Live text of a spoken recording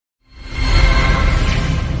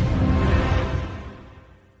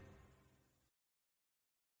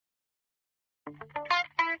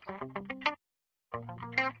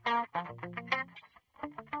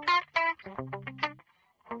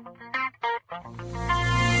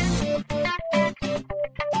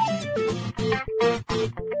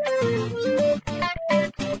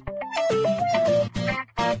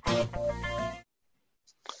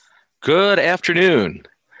Good afternoon.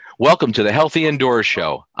 Welcome to the Healthy Indoors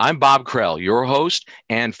Show. I'm Bob Krell, your host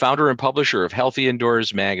and founder and publisher of Healthy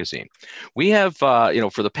Indoors magazine. We have, for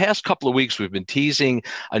the past couple of weeks, we've been teasing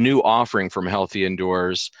a new offering from Healthy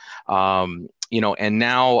Indoors. And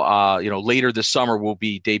now, later this summer, we'll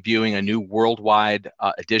be debuting a new worldwide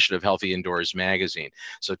edition of Healthy Indoors magazine.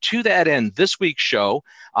 So to that end, this week's show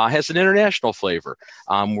has an international flavor.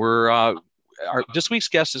 This week's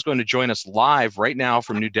guest is going to join us live right now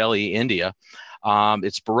from New Delhi, India.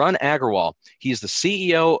 It's Barun Agarwal. He's the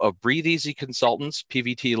CEO of Breathe Easy Consultants,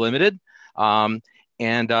 PVT Limited. And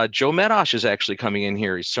Joe Medosh is actually coming in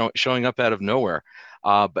here. He's showing up out of nowhere.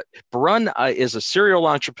 But Barun is a serial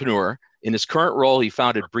entrepreneur. In his current role, he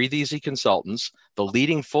founded Breathe Easy Consultants, the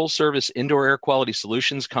leading full-service indoor air quality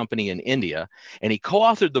solutions company in India. And he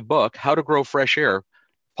co-authored the book, How to Grow Fresh Air,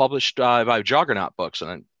 published by Juggernaut Books.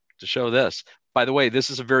 And to show this, by the way,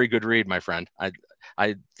 this is a very good read, my friend.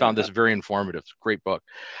 I found this very informative. Great book.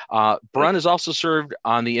 Barun has also served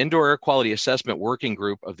on the Indoor Air Quality Assessment Working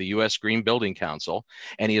Group of the U.S. Green Building Council,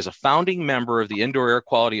 and he is a founding member of the Indoor Air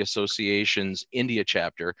Quality Association's India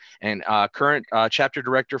chapter and current chapter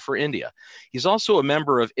director for India. He's also a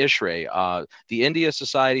member of ISHRE, the India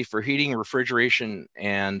Society for Heating, Refrigeration,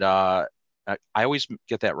 and I always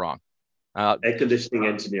get that wrong. Air conditioning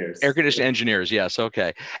engineers. Air conditioning engineers, yes,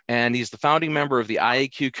 okay. And he's the founding member of the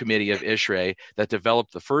IAQ committee of ISHRE that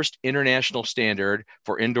developed the first international standard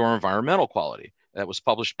for indoor environmental quality that was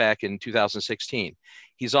published back in 2016.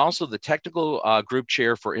 He's also the technical group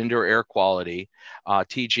chair for indoor air quality,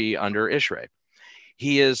 TG, under ISHRE.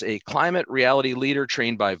 He is a climate reality leader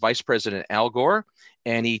trained by Vice President Al Gore,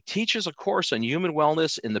 and he teaches a course on human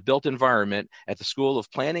wellness in the built environment at the School of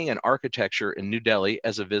Planning and Architecture in New Delhi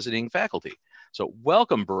as a visiting faculty. So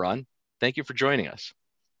welcome, Barun. Thank you for joining us.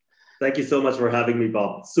 Thank you so much for having me,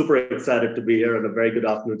 Bob. Super excited to be here, and a very good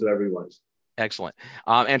afternoon to everyone. Excellent.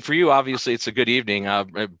 And for you, obviously, it's a good evening.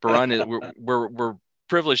 Barun, we're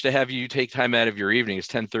privileged to have you take time out of your evening. It's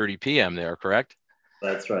 10:30 p.m. there, correct?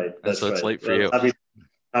 That's right. So it's late for you.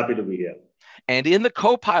 Happy to be here. And in the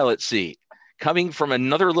co-pilot seat, coming from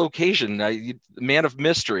another location, man of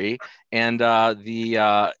mystery, and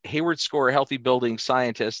the Hayward Score Healthy Building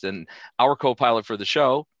scientist and our co-pilot for the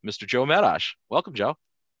show, Mr. Joe Medosh. Welcome, Joe.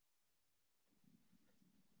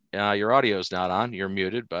 Your audio is not on. You're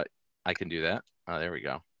muted, but I can do that. There we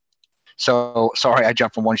go. So sorry, I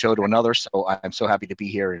jumped from one show to another. So I'm so happy to be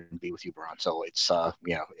here and be with you, Barun. So it's,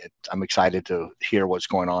 I'm excited to hear what's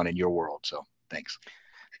going on in your world. So thanks.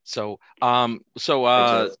 So this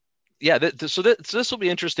will be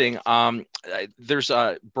interesting. There's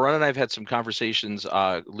Barun and I've had some conversations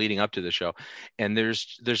leading up to the show, and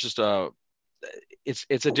there's just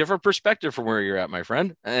it's a different perspective from where you're at, my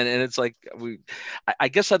friend. And it's like I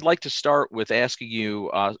guess I'd like to start with asking you,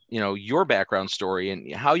 your background story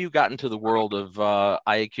and how you got into the world of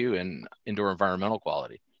IAQ and indoor environmental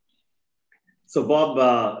quality. So,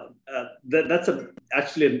 Bob, that's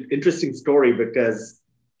actually an interesting story because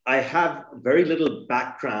I have very little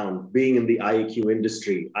background being in the IAQ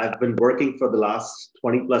industry. I've been working for the last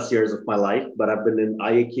 20 plus years of my life, but I've been in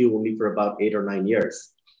IAQ only for about 8 or 9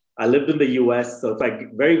 years. I lived in the US, so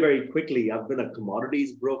very, very quickly, I've been a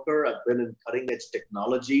commodities broker. I've been in cutting edge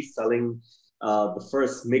technology, selling the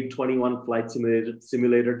first MiG-21 flight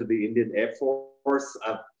simulator to the Indian Air Force.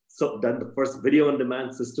 I've done the first video on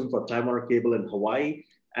demand system for Time Warner Cable in Hawaii.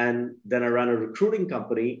 And then I ran a recruiting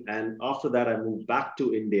company. And after that, I moved back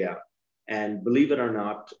to India. And believe it or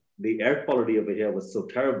not, the air quality over here was so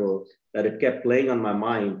terrible that it kept playing on my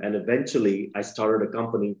mind. And eventually, I started a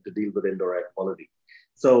company to deal with indoor air quality.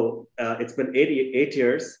 So it's been 8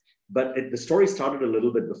 years, but the story started a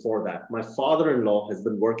little bit before that. My father-in-law has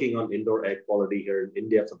been working on indoor air quality here in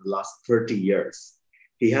India for the last 30 years.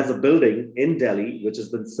 He has a building in Delhi, which has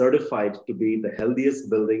been certified to be the healthiest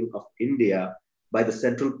building of India by the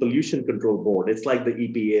Central Pollution Control Board. It's like the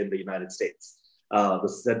EPA in the United States. The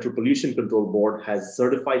Central Pollution Control Board has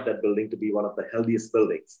certified that building to be one of the healthiest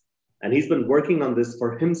buildings. And he's been working on this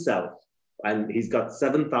for himself. And he's got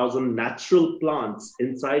 7,000 natural plants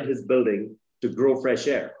inside his building to grow fresh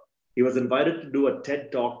air. He was invited to do a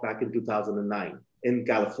TED Talk back in 2009 in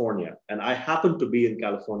California. And I happened to be in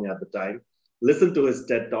California at the time, listened to his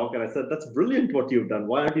TED Talk, and I said, that's brilliant what you've done.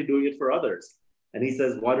 Why aren't you doing it for others? And he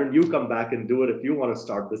says, why don't you come back and do it if you want to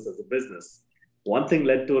start this as a business? One thing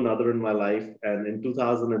led to another in my life. And in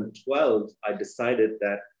 2012, I decided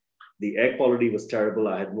that the air quality was terrible.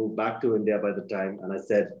 I had moved back to India by the time. And I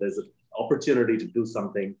said, there's an opportunity to do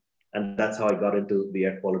something. And that's how I got into the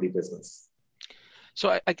air quality business.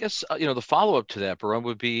 So I guess, the follow-up to that, Barun,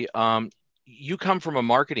 would be you come from a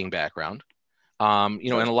marketing background.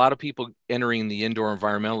 And a lot of people entering the indoor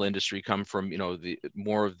environmental industry come from, the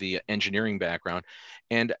more of the engineering background.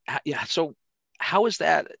 And yeah, so how has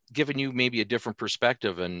that given you maybe a different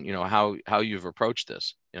perspective and, how you've approached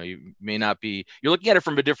this? You may not be, you're looking at it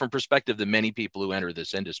from a different perspective than many people who enter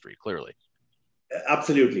this industry, clearly.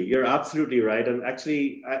 Absolutely. You're absolutely right. And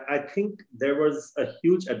actually, I think there was a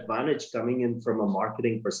huge advantage coming in from a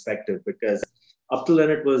marketing perspective, because up till then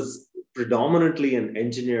it was predominantly an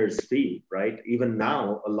engineer's field, right? Even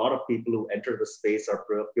now, a lot of people who enter the space are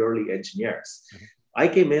purely engineers. Mm-hmm. I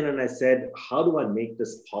came in and I said, how do I make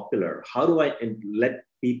this popular? How do I let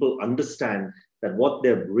people understand that what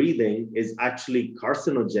they're breathing is actually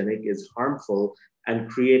carcinogenic, is harmful, and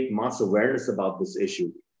create mass awareness about this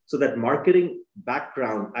issue? So that marketing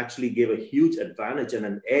background actually gave a huge advantage and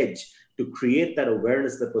an edge to create that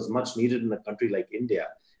awareness that was much needed in a country like India.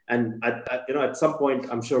 And at some point,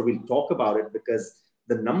 I'm sure we'll talk about it, because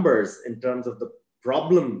the numbers in terms of the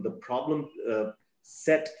problem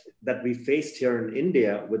set that we faced here in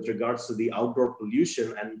India with regards to the outdoor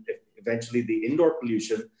pollution and eventually the indoor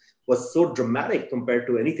pollution was so dramatic compared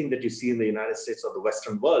to anything that you see in the United States or the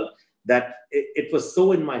Western world, that it was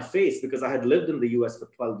so in my face, because I had lived in the US for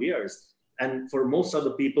 12 years. And for most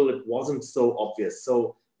other people, it wasn't so obvious.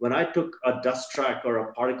 So when I took a dust track or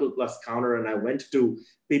a particle plus counter and I went to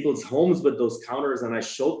people's homes with those counters and I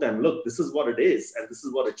showed them, look, this is what it is, and this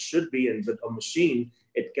is what it should be, and with a machine,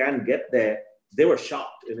 it can get there, they were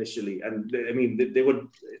shocked initially. And I mean, they would,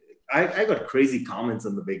 I got crazy comments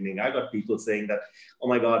in the beginning. I got people saying that, oh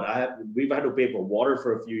my God, we've had to pay for water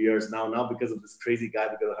for a few years now because of this crazy guy,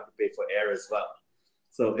 because I have to pay for air as well.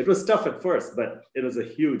 So it was tough at first, but it was a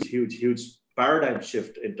huge, huge, huge paradigm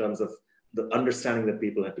shift in terms of the understanding that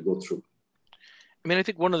people had to go through. I mean, I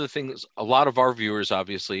think one of the things, a lot of our viewers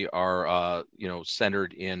obviously are,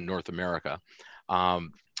 centered in North America.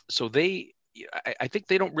 So I think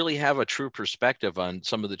they don't really have a true perspective on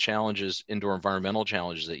some of the challenges, indoor environmental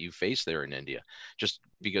challenges that you face there in India, just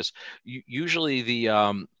because usually the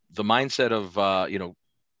mindset of,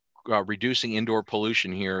 reducing indoor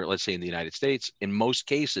pollution here, let's say in the United States, in most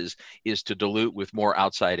cases is to dilute with more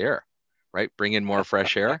outside air, right? Bring in more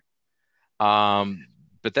fresh air.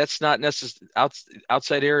 But that's not necessarily,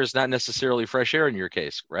 outside air is not necessarily fresh air in your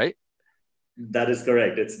case, right? That is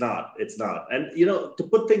correct. It's not. And, to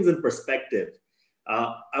put things in perspective,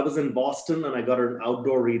 I was in Boston and I got an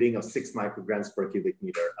outdoor reading of 6 micrograms per cubic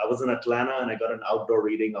meter. I was in Atlanta and I got an outdoor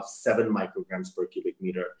reading of 7 micrograms per cubic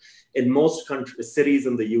meter. In most cities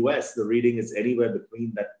in the US, the reading is anywhere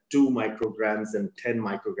between that 2 micrograms and 10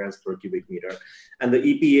 micrograms per cubic meter. And the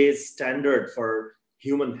EPA's standard for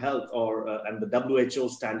human health and the WHO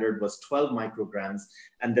standard was 12 micrograms.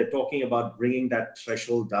 And they're talking about bringing that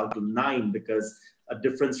threshold down to 9, because a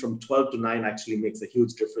difference from 12 to 9 actually makes a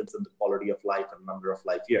huge difference in the quality of life and number of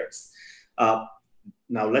life years.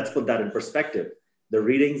 Now let's put that in perspective. The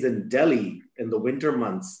readings in Delhi in the winter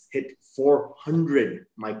months hit 400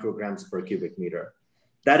 micrograms per cubic meter.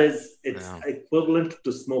 It's equivalent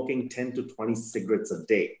to smoking 10 to 20 cigarettes a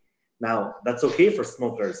day. Now, that's okay for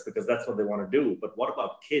smokers because that's what they want to do. But what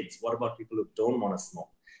about kids? What about people who don't want to smoke?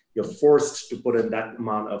 You're forced to put in that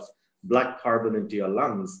amount of black carbon into your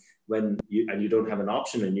lungs and you don't have an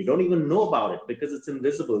option, and you don't even know about it because it's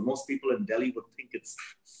invisible. Most people in Delhi would think it's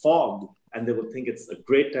fog, and they would think it's a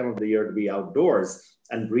great time of the year to be outdoors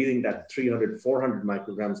and breathing that 300, 400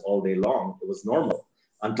 micrograms all day long. It was normal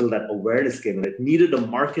until that awareness came in. It needed a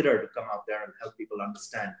marketer to come out there and help people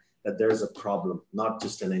understand that there's a problem, not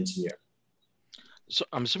just an engineer. So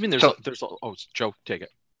I'm assuming there's Joe, take it.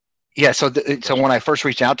 Yeah. So when I first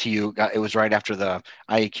reached out to you, it was right after the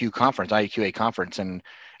IAQA conference. And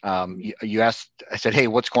you asked, I said, hey,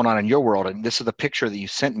 what's going on in your world? And this is the picture that you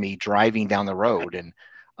sent me driving down the road.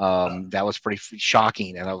 And that was pretty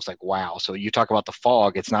shocking. And I was like, wow. So you talk about the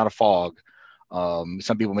fog. It's not a fog.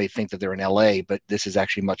 Some people may think that they're in LA, but this is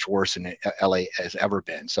actually much worse than LA has ever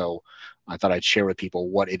been. So I thought I'd share with people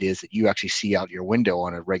what it is that you actually see out your window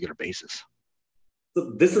on a regular basis.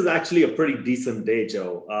 So this is actually a pretty decent day,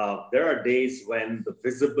 Joe. There are days when the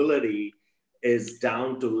visibility is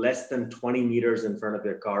down to less than 20 meters in front of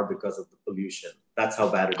your car because of the pollution. That's how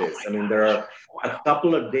bad it is. I mean, there are a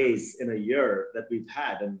couple of days in a year that we've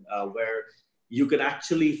had and where you can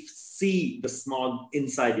actually see the smog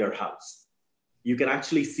inside your house. You can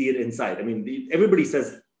actually see it inside. I mean, everybody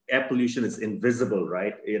says air pollution is invisible,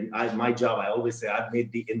 right? In my job, I always say I've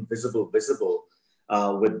made the invisible visible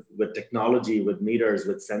with technology, with meters,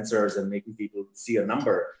 with sensors, and making people see a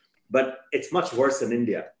number. But it's much worse in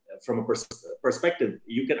India. From a perspective,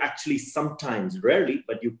 you can actually sometimes, rarely,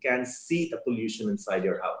 but you can see the pollution inside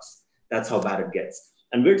your house. That's how bad it gets.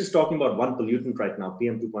 And we're just talking about one pollutant right now,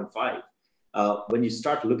 PM2.5. When you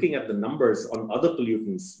start looking at the numbers on other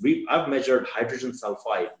pollutants, I've measured hydrogen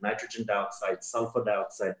sulfide, nitrogen dioxide, sulfur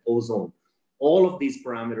dioxide, ozone, all of these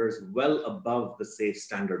parameters well above the safe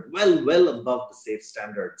standard, well above the safe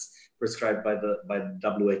standards prescribed by the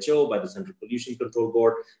WHO, by the Central Pollution Control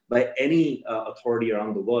Board, by any authority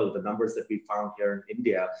around the world. The numbers that we found here in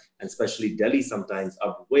India, and especially Delhi sometimes,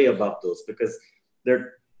 are way above those, because there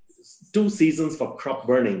are 2 seasons for crop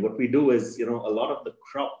burning. What we do is, a lot of the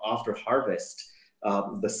crop after harvest,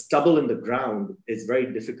 the stubble in the ground is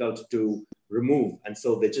very difficult to remove. And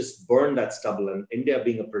so they just burn that stubble. And India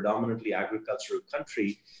being a predominantly agricultural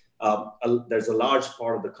country, there's a large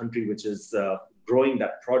part of the country which is growing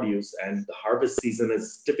that produce. And the harvest season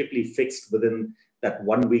is typically fixed within that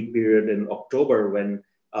 1 week period in October, when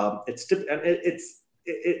it's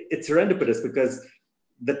serendipitous, because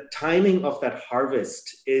the timing of that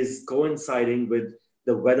harvest is coinciding with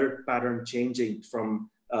the weather pattern changing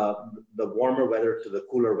from the warmer weather to the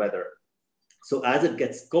cooler weather. So as it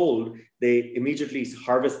gets cold, they immediately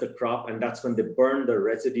harvest the crop, and that's when they burn the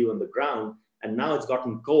residue on the ground. And now it's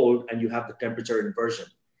gotten cold, and you have the temperature inversion.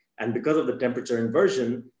 And because of the temperature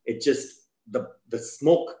inversion, it just, the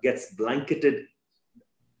smoke gets blanketed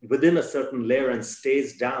within a certain layer and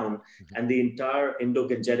stays down. And the entire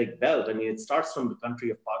Indo-Gangetic belt, I mean, it starts from the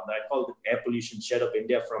country of, I call it the air pollution shed of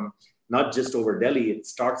India, from not just over Delhi, it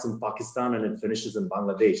starts in Pakistan and it finishes in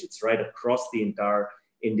Bangladesh. It's right across the entire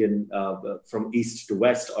Indian, from east to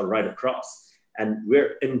west, or right across. And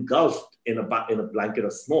we're engulfed in a blanket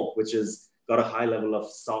of smoke, which has got a high level of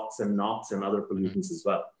SOx and NOx and other pollutants as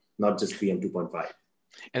well, not just PM2.5.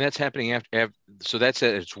 And that's happening after, so that's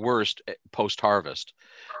at its worst post-harvest.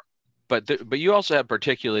 But you also have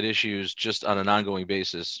particulate issues just on an ongoing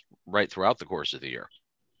basis right throughout the course of the year.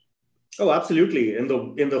 Oh, absolutely. In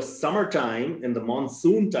the summertime, in the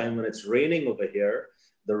monsoon time, when it's raining over here,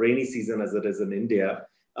 the rainy season as it is in India,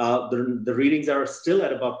 the readings are still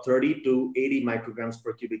at about 30 to 80 micrograms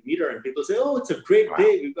per cubic meter. And people say, oh, it's a great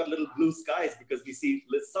day. We've got little blue skies, because we see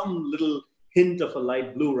some little hint of a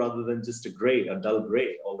light blue rather than just a dull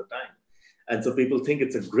gray all the time. And so people think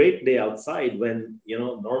it's a great day outside, when,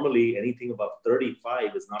 normally anything above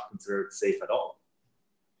 35 is not considered safe at all.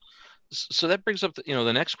 So that brings up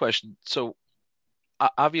the next question. So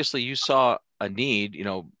obviously you saw a need,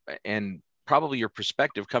 and probably your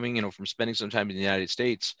perspective coming, from spending some time in the United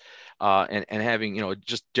States, and having,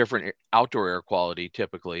 just different outdoor air quality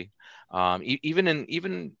typically. Even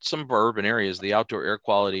in some of our urban areas, the outdoor air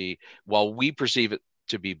quality, while we perceive it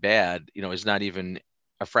to be bad, is not even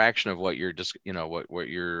a fraction of what you're just, what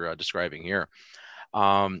you're describing here.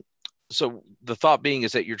 So the thought being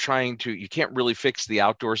is that you can't really fix the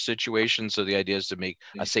outdoor situation. So the idea is to make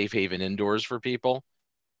a safe haven indoors for people.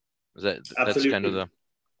 That's kind of the.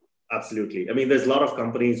 Absolutely. I mean, there's a lot of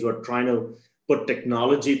companies who are trying to put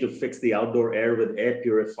technology to fix the outdoor air with air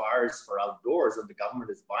purifiers for outdoors, and the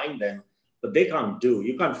government is buying them, but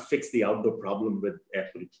you can't fix the outdoor problem with air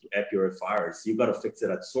purifiers. You got to fix it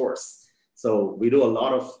at source. So we do a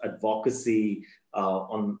lot of advocacy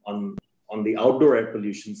on the outdoor air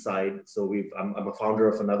pollution side. So I'm a founder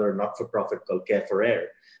of another not-for-profit called Care for Air,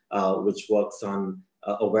 which works on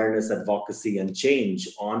awareness, advocacy, and change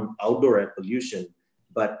on outdoor air pollution.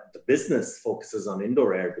 But the business focuses on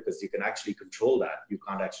indoor air, because you can actually control that. You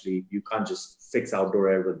can't just fix outdoor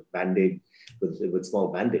air with Band-Aid, with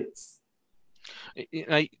small Band-Aids.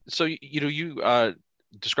 So you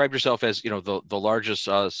describe yourself as the largest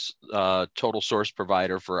total source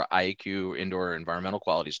provider for IAQ indoor environmental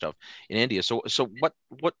quality stuff in India. So what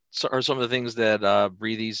are some of the things that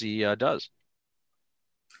Breathe Easy does?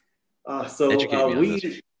 So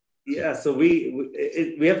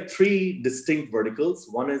we have 3 distinct verticals.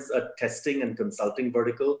 One is a testing and consulting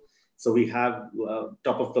vertical. So we have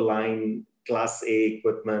top of the line Class A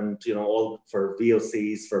equipment, all for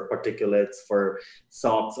VOCs, for particulates, for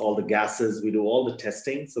SOx, all the gases. We do all the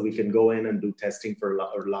testing, so we can go in and do testing for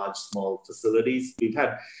large, small facilities.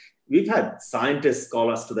 We've had scientists call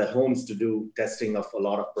us to their homes to do testing of a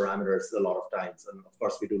lot of parameters a lot of times. And of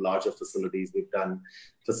course, we do larger facilities. We've done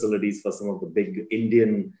facilities for some of the big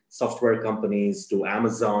Indian software companies, to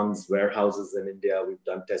Amazon's warehouses in India. We've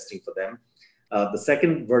done testing for them. The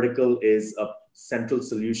second vertical is a central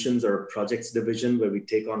solutions or projects division, where we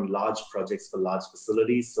take on large projects for large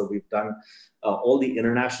facilities. So we've done all the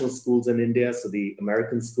international schools in India. So the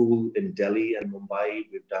American school in Delhi and Mumbai.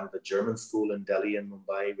 We've done the German school in Delhi and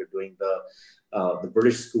Mumbai. We're doing the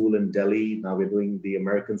British school in Delhi. Now we're doing the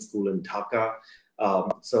American school in Dhaka.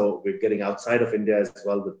 So we're getting outside of India as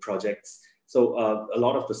well with projects. So a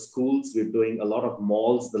lot of the schools, we're doing a lot of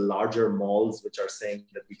malls, the larger malls, which are saying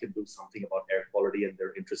that we can do something about air quality, and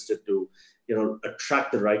they're interested to,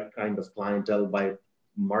 attract the right kind of clientele by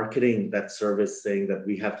marketing that service, saying that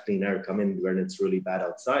we have clean air, come in when it's really bad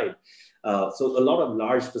outside. So a lot of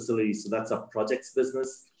large facilities. So that's a projects business.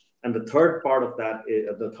 And the third part of that,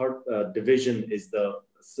 the third division is the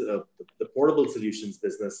portable solutions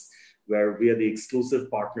business, where we are the exclusive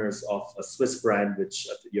partners of a Swiss brand, which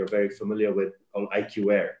you're very familiar with, called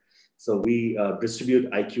IQ Air. So we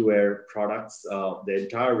distribute IQ Air products, the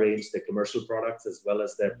entire range, their commercial products, as well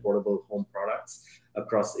as their portable home products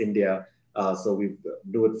across India. So we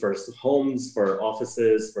do it for homes, for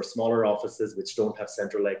offices, for smaller offices which don't have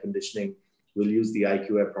central air conditioning. We'll use the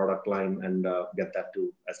IQ Air product line and get that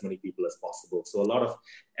to as many people as possible. So a lot of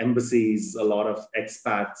embassies, a lot of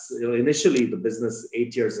expats. Initially, the business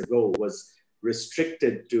 8 years ago was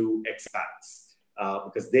restricted to expats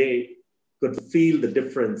because they could feel the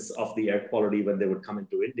difference of the air quality when they would come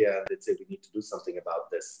into India, and they'd say, we need to do something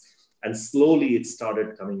about this. And slowly it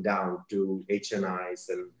started coming down to HNIs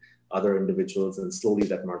and other individuals, and slowly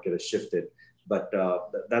that market has shifted. But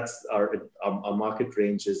that's our market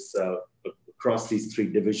range is across these three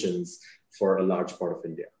divisions for a large part of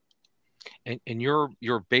India. And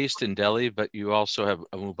you're based in Delhi, but you also have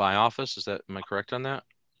a Mumbai office. Am I correct on that?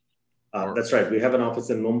 That's right. We have an office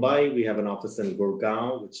in Mumbai. We have an office in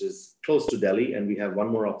Gurgaon, which is close to Delhi. And we have one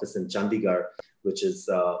more office in Chandigarh, which is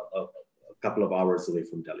a couple of hours away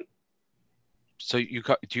from Delhi. So you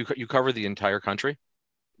cover the entire country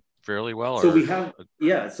fairly well? So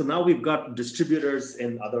so now we've got distributors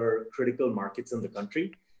in other critical markets in the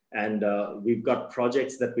country. And we've got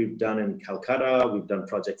projects that we've done in Calcutta, we've done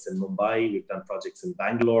projects in Mumbai, we've done projects in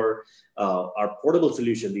Bangalore. Our portable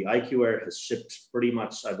solution, the IQ Air, has shipped pretty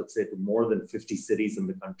much, I would say, to more than 50 cities in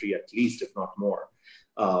the country, at least, if not more.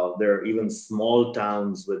 There are even small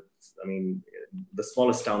towns the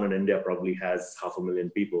smallest town in India probably has 500,000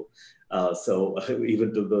 people. So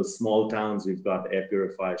even to those small towns, we've got air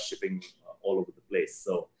purifiers shipping all over the place.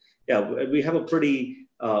 So yeah, we have a pretty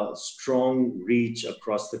strong reach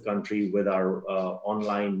across the country with our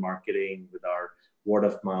online marketing, with our word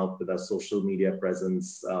of mouth, with our social media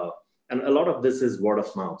presence. And a lot of this is word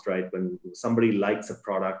of mouth, right? When somebody likes a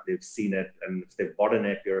product, they've seen it, and if they've bought an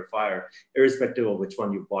air purifier, irrespective of which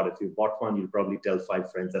one you bought, if you bought one, you'll probably tell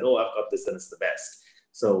 5 friends that, oh, I've got this and it's the best.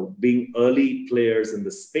 So being early players in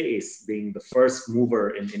the space, being the first mover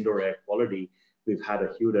in indoor air quality, we've had a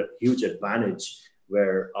huge advantage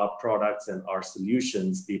where our products and our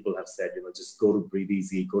solutions, people have said, just go to Breathe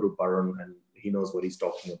Easy, go to Barun, and he knows what he's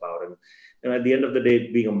talking about. And at the end of the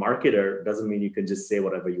day, being a marketer doesn't mean you can just say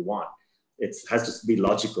whatever you want. It has to be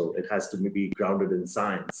logical. It has to be grounded in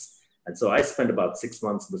science. And so I spent about 6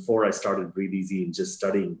 months before I started Breathe Easy in just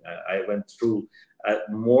studying. I went through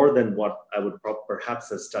more than what I would perhaps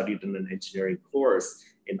have studied in an engineering course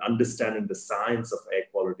in understanding the science of air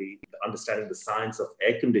quality, understanding the science of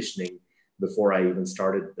air conditioning, before I even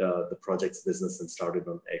started the projects business and started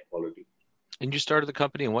on air quality. And you started the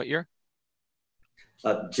company in what year?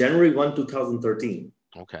 January 1, 2013.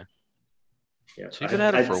 Okay. Yeah. So you've been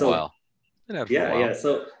at it for a while. Yeah.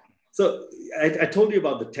 So I told you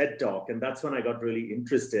about the TED Talk, and that's when I got really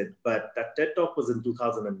interested. But that TED Talk was in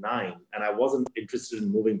 2009, and I wasn't interested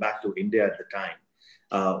in moving back to India at the time.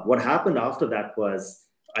 What happened after that was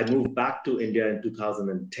I moved back to India in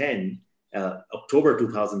 2010, October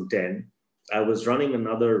 2010. I was running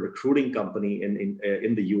another recruiting company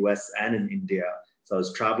in the US and in India. So I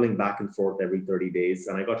was traveling back and forth every 30 days.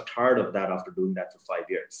 And I got tired of that after doing that for 5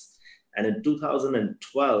 years. And in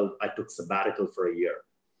 2012, I took sabbatical for a year.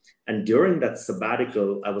 And during that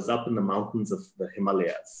sabbatical, I was up in the mountains of the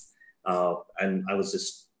Himalayas. And I was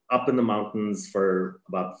just up in the mountains for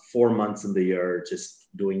about 4 months in the year, just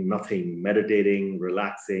doing nothing, meditating,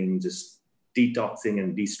 relaxing, just detoxing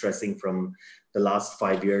and de-stressing from the last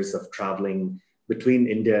 5 years of traveling between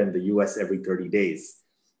India and the US every 30 days.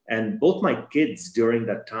 And both my kids during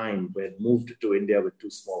that time had moved to India with 2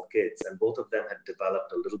 small kids, and both of them had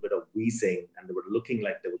developed a little bit of wheezing, and they were looking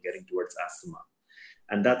like they were getting towards asthma.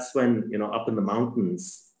 And that's when, up in the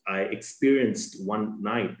mountains, I experienced one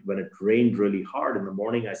night when it rained really hard. In the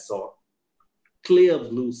morning, I saw clear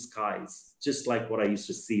blue skies, just like what I used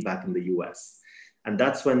to see back in the US. And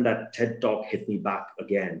that's when that TED Talk hit me back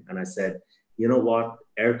again. And I said, you know what?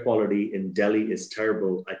 Air quality in Delhi is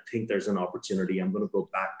terrible. I think there's an opportunity. I'm going to go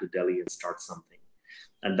back to Delhi and start something.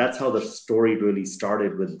 And that's how the story really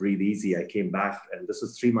started with Breathe Easy. I came back, and this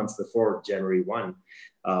was 3 months before January 1.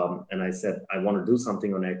 And I said, I want to do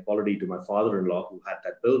something on air quality to my father-in-law who had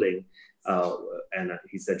that building. And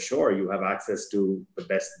he said, sure, you have access to the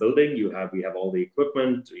best building. We have all the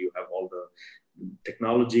equipment, you have all the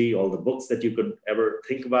technology, all the books that you could ever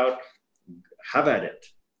think about. Have at it.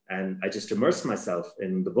 And I just immersed myself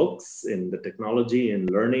in the books, in the technology, in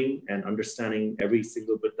learning and understanding every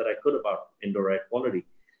single bit that I could about indoor air quality.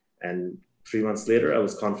 And 3 months later, I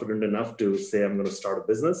was confident enough to say I'm going to start a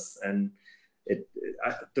business. And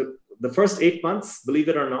the first 8 months, believe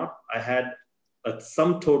it or not, I had a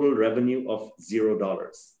sum total revenue of $0.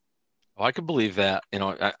 Oh, I can believe that.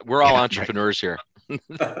 We're all entrepreneurs here.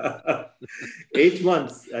 8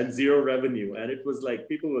 months and zero revenue. And it was like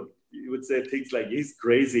you would say things like, he's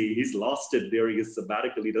crazy. He's lost it during his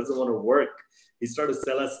sabbatical. He doesn't want to work. He's trying to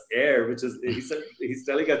sell us air, which is, he's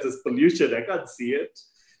telling us it's pollution. I can't see it.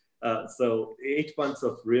 So 8 months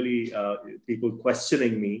of really people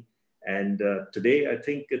questioning me. And today, I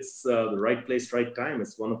think it's the right place, right time.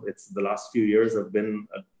 It's the last few years have been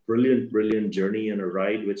a brilliant, brilliant journey and a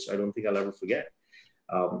ride, which I don't think I'll ever forget.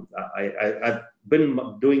 I've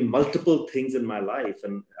been doing multiple things in my life,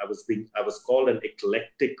 and I was called an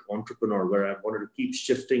eclectic entrepreneur, where I wanted to keep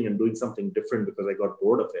shifting and doing something different because I got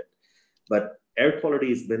bored of it. But air quality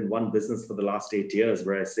has been one business for the last 8 years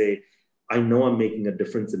where I say, I know I'm making a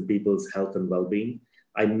difference in people's health and well-being.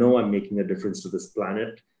 I know I'm making a difference to this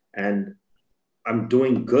planet, and I'm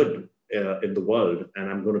doing good in the world,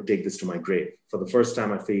 and I'm going to take this to my grave. For the first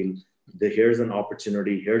time, I feel that here's an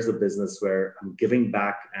opportunity, here's a business where I'm giving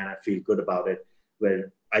back and I feel good about it,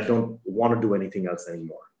 where I don't want to do anything else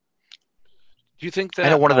anymore. Do you think that? I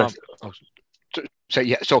know one of the.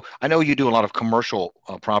 So I know you do a lot of commercial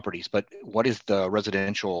properties, but what is the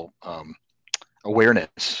residential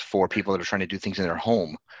awareness for people that are trying to do things in their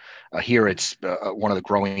home? Here, it's one of the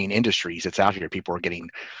growing industries that's out here. People are getting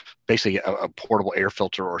basically a portable air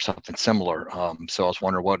filter or something similar. So I was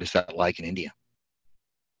wondering, what is that like in India?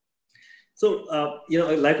 So,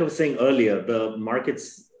 like I was saying earlier, the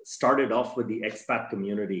markets started off with the expat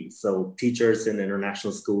community. So teachers in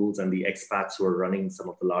international schools and the expats who are running some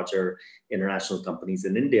of the larger international companies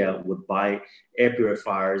in India would buy air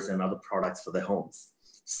purifiers and other products for their homes.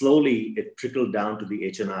 Slowly, it trickled down to the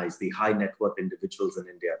HNIs, the high net worth individuals in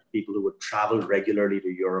India, people who would travel regularly to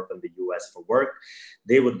Europe and the US for work.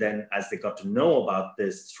 They would then, as they got to know about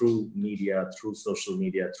this through media, through social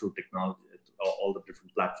media, through technology, all the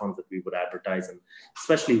different platforms that we would advertise, and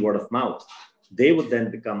especially word of mouth, they would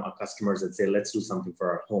then become our customers and say, let's do something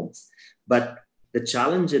for our homes. But the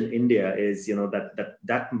challenge in India is,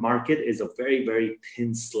 that market is a very, very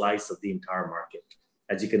thin slice of the entire market.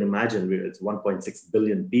 As you can imagine, it's 1.6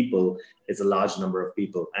 billion people. It's a large number of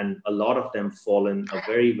people. And a lot of them fall in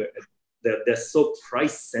they're so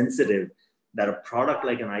price sensitive that a product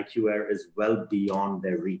like an IQ Air is well beyond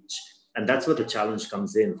their reach. And that's where the challenge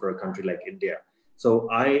comes in for a country like India.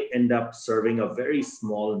 So I end up serving a very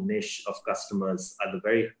small niche of customers at the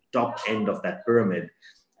very top end of that pyramid.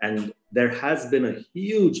 And there has been a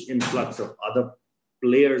huge influx of other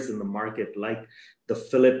players in the market, like the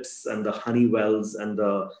Philips and the Honeywells and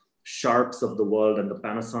the Sharps of the world and the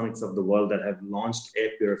Panasonics of the world, that have launched air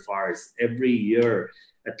purifiers. Every year,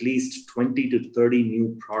 at least 20 to 30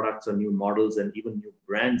 new products or new models and even new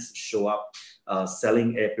brands show up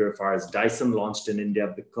selling air purifiers. Dyson launched in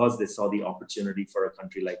India because they saw the opportunity for a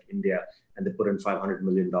country like India, and they put in $500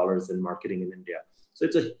 million in marketing in India. So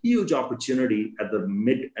it's a huge opportunity at the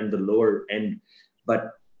mid and the lower end.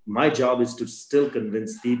 But my job is to still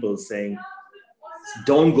convince people, saying,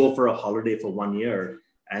 don't go for a holiday for 1 year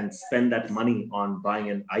and spend that money on buying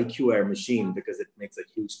an IQ Air machine, because it makes a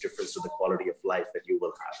huge difference to the quality of life that you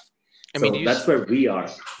will have. That's where we are.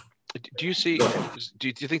 Do you see? Do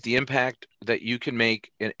you think the impact that you can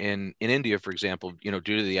make in India, for example, due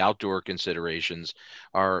to the outdoor considerations,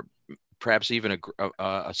 are perhaps even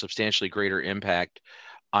a substantially greater impact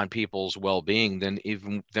on people's well-being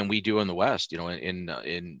than we do in the West?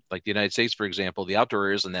 In like the United States, for example, the outdoor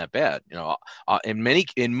air isn't that bad.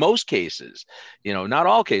 In most cases, not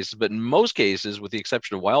all cases, but in most cases, with the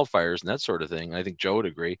exception of wildfires and that sort of thing, I think Joe would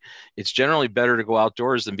agree, it's generally better to go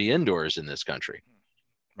outdoors than be indoors in this country.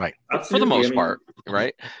 Right. For the most part,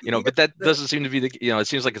 right? But that doesn't seem to be it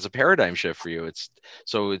seems like it's a paradigm shift for you. It's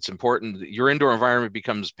important that your indoor environment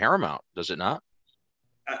becomes paramount, does it not?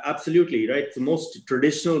 Absolutely, right. The most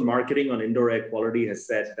traditional marketing on indoor air quality has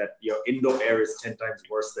said that your indoor air is 10 times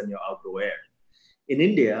worse than your outdoor air. In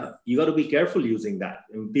India, you got to be careful using that.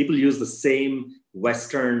 And people use the same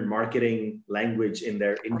Western marketing language in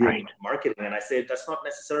their Indian marketing. And I say that's not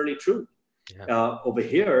necessarily true. Yeah. Over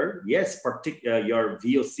here, yes, your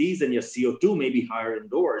VOCs and your CO2 may be higher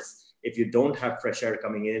indoors if you don't have fresh air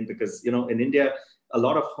coming in, because, in India,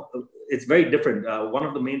 it's very different. One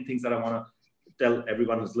of the main things that I want to tell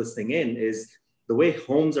everyone who's listening in is the way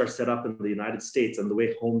homes are set up in the United States and the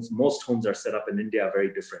way most homes are set up in India are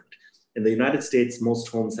very different. In the United States, most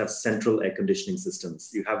homes have central air conditioning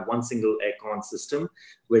systems. You have one single aircon system,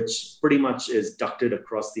 which pretty much is ducted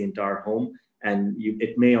across the entire home, and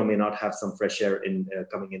it may or may not have some fresh air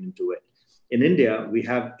coming into it. In India, we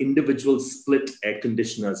have individual split air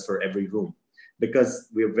conditioners for every room because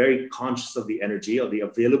we're very conscious of the energy, or the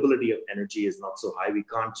availability of energy is not so high. We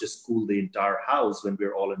can't just cool the entire house when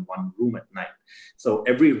we're all in one room at night. So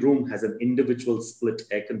every room has an individual split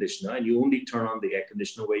air conditioner, and you only turn on the air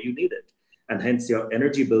conditioner where you need it. And hence your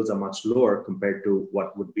energy bills are much lower compared to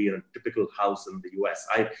what would be in a typical house in the US.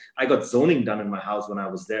 I got zoning done in my house when I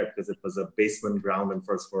was there because it was a basement, ground, and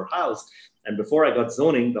first floor house. And before I got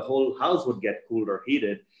zoning, the whole house would get cooled or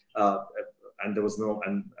heated. And there was no,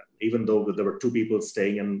 and even though there were two people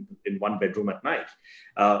staying in one bedroom at night.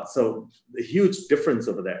 So a huge difference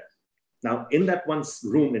over there. Now, in that one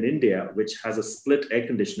room in India, which has a split air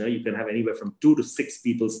conditioner, you can have anywhere from 2 to 6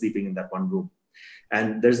 people sleeping in that one room.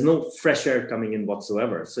 And there's no fresh air coming in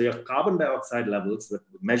whatsoever. So your carbon dioxide levels that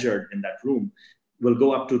were measured in that room will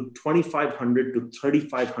go up to 2,500 to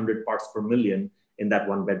 3,500 parts per million in that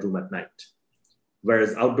one bedroom at night.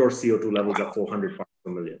 Whereas outdoor CO2 levels are 400 parts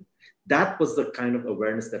per million. That was the kind of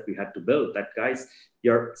awareness that we had to build, that guys,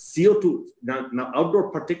 your CO2, now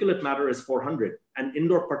outdoor particulate matter is 400 and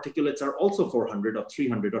indoor particulates are also 400 or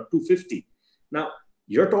 300 or 250. Now,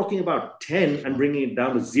 you're talking about 10 and bringing it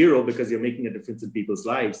down to 0 because you're making a difference in people's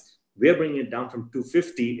lives. We're bringing it down from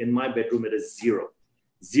 250. In my bedroom, it is 0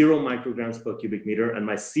 micrograms per cubic meter. And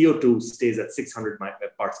my CO2 stays at 600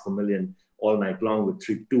 parts per million all night long with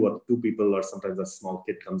two people, or sometimes a small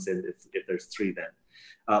kid comes in if there's 3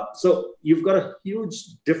 then. So you've got a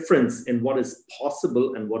huge difference in what is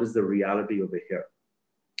possible and what is the reality over here.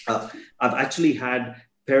 I've actually had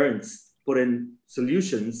parents put in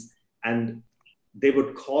solutions and they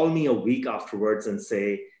would call me a week afterwards and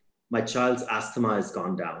say, my child's asthma has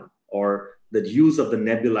gone down, or the use of the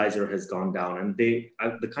nebulizer has gone down. And the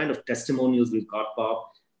kind of testimonials we've got, Bob,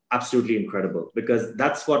 absolutely incredible, because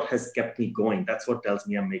that's what has kept me going. That's what tells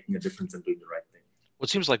me I'm making a difference and doing the right thing. Well, it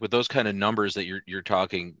seems like with those kind of numbers that you're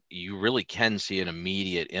talking, you really can see an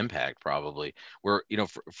immediate impact, probably. Where,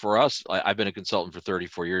 for us, I've been a consultant for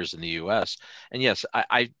 34 years in the U.S. And yes,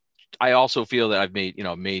 I also feel that I've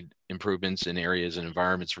made improvements in areas and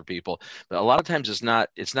environments for people, but a lot of times it's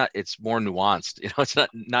more nuanced. It's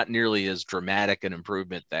not nearly as dramatic an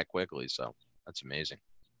improvement that quickly. So that's amazing.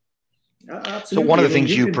 Absolutely. So one of the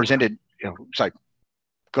things you presented, sorry,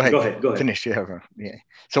 go ahead. Finish. Yeah.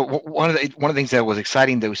 So one of the things that was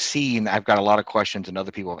exciting to see, and I've got a lot of questions and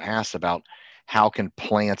other people have asked about, how can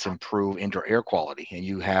plants improve indoor air quality? And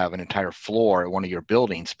you have an entire floor at one of your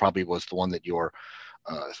buildings, probably was the one that your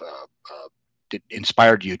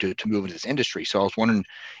inspired you to move into this industry. So I was wondering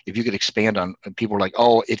if you could expand on, people are like,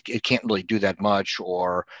 oh, it can't really do that much,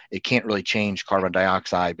 or it can't really change carbon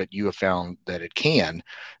dioxide, but you have found that it can.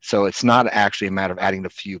 So it's not actually a matter of adding a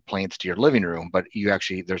few plants to your living room, but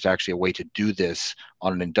there's actually a way to do this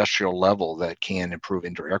on an industrial level that can improve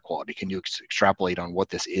indoor air quality. Can you extrapolate on what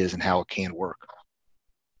this is and how it can work?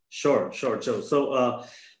 Sure, Joe. So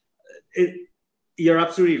you're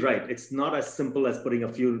absolutely right. It's not as simple as putting a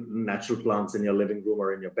few natural plants in your living room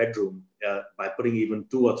or in your bedroom. By putting even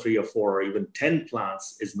 2 or 3 or 4 or even 10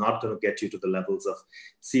 plants is not going to get you to the levels of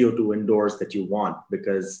CO2 indoors that you want.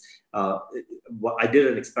 Because I did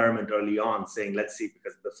an experiment early on saying, let's see,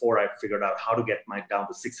 because before I figured out how to get mine down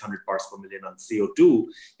to 600 parts per million on CO2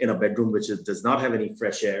 in a bedroom which does not have any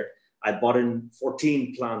fresh air, I bought in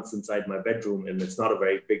 14 plants inside my bedroom, and it's not a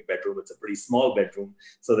very big bedroom. It's a pretty small bedroom.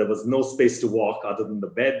 So there was no space to walk other than the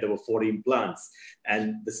bed. There were 14 plants.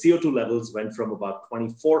 And the CO2 levels went from about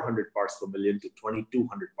 2,400 parts per million to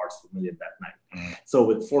 2,200 parts per million that night. So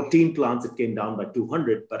with 14 plants, it came down by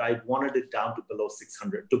 200, but I wanted it down to below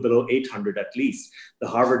 600, to below 800 at least. The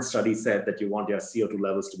Harvard study said that you want your CO2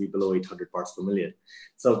 levels to be below 800 parts per million.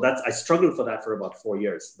 So I struggled for that for about 4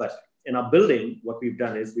 years. But in our building, what we've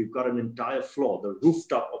done is we've got an entire floor, the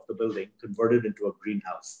rooftop of the building, converted into a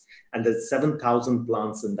greenhouse. And there's 7,000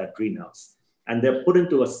 plants in that greenhouse. And they're put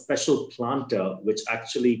into a special planter, which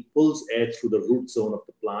actually pulls air through the root zone of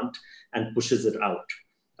the plant and pushes it out.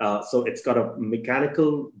 So it's got a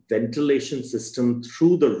mechanical ventilation system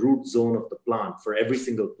through the root zone of the plant for every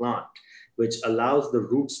single plant, which allows the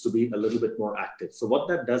roots to be a little bit more active. So what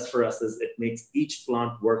that does for us is it makes each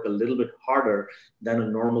plant work a little bit harder than a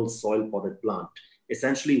normal soil potted plant.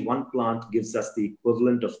 Essentially, one plant gives us the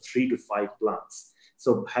equivalent of 3 to 5 plants.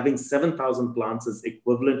 So having 7,000 plants is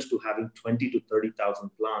equivalent to having 20 to 30,000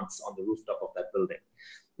 plants on the rooftop of that building.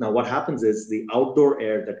 Now, what happens is the outdoor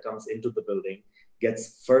air that comes into the building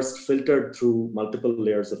gets first filtered through multiple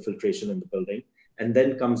layers of filtration in the building and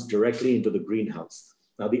then comes directly into the greenhouse.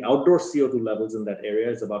 Now, the outdoor CO2 levels in that area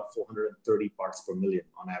is about 430 parts per million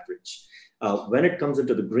on average. When it comes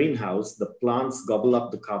into the greenhouse, the plants gobble up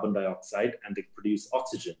the carbon dioxide and they produce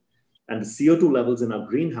oxygen. And the CO2 levels in our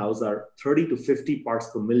greenhouse are 30 to 50 parts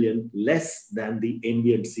per million less than the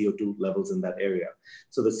ambient CO2 levels in that area.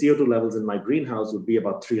 So the CO2 levels in my greenhouse would be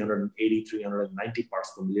about 380, 390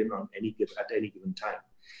 parts per million at any given time.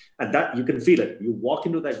 And that you can feel it. You walk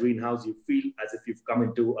into that greenhouse, you feel as if you've come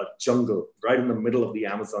into a jungle, right in the middle of the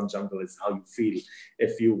Amazon jungle is how you feel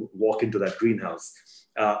if you walk into that greenhouse.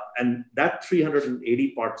 And that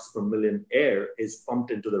 380 parts per million air is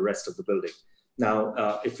pumped into the rest of the building.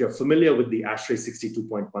 Now, if you're familiar with the ASHRAE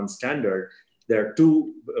 62.1 standard, there are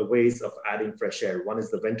two ways of adding fresh air. One is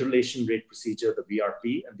the ventilation rate procedure, the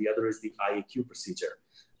VRP, and the other is the IAQ procedure.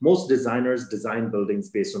 Most designers design buildings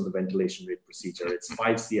based on the ventilation rate procedure. It's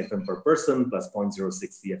 5 CFM per person plus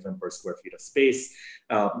 0.06 CFM per square feet of space.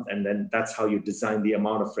 And then that's how you design the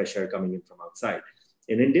amount of fresh air coming in from outside.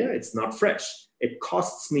 In India, it's not fresh. It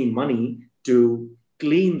costs me money to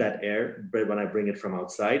clean that air when I bring it from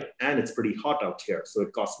outside, and it's pretty hot out here. So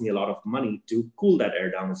it costs me a lot of money to cool that air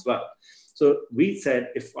down as well. So we said,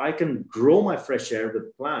 if I can grow my fresh air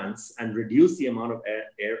with plants and reduce the amount of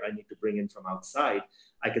air I need to bring in from outside,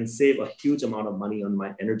 I can save a huge amount of money on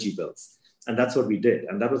my energy bills. And that's what we did.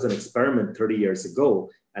 And that was an experiment 30 years ago.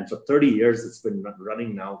 And for 30 years, it's been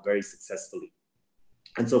running now very successfully.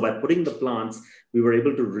 And so by putting the plants, we were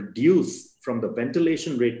able to reduce from the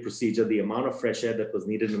ventilation rate procedure, the amount of fresh air that was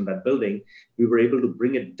needed in that building. We were able to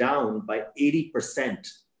bring it down by 80%.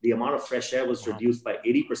 The amount of fresh air was reduced by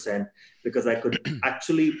 80% because I could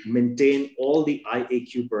actually maintain all the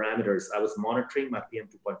IAQ parameters. I was monitoring my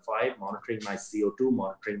PM2.5, monitoring my CO2,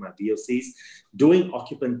 monitoring my VOCs, doing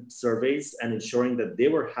occupant surveys and ensuring that they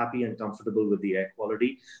were happy and comfortable with the air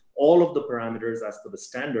quality. All of the parameters as per the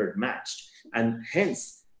standard matched. And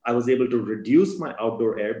hence, I was able to reduce my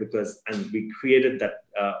outdoor air and we created that,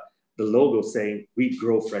 the logo saying, we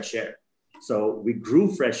grow fresh air. So we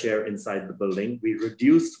grew fresh air inside the building. We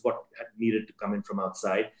reduced what needed to come in from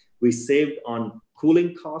outside. We saved on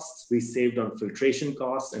cooling costs. We saved on filtration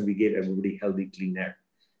costs, and we gave everybody healthy, clean air.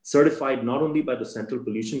 Certified not only by the Central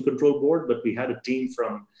Pollution Control Board, but we had a team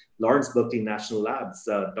from Lawrence Berkeley National Labs.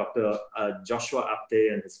 Dr. Joshua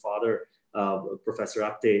Apte and his father, Professor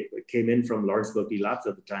Apte, came in from Lawrence Berkeley Labs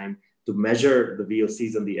at the time to measure the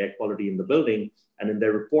VOCs and the air quality in the building. And in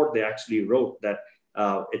their report, they actually wrote that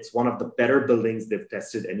it's one of the better buildings they've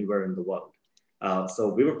tested anywhere in the world. So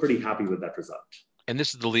we were pretty happy with that result. And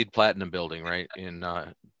this is the LEED Platinum building, right?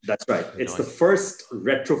 That's right. It's the first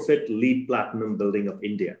retrofit LEED Platinum building of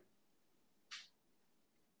India.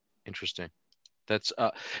 Interesting. That's,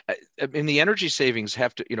 I mean, the energy savings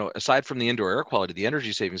have to, aside from the indoor air quality, the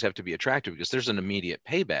energy savings have to be attractive because there's an immediate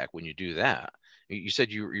payback when you do that. You said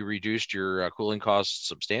you reduced your cooling costs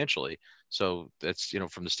substantially. So that's,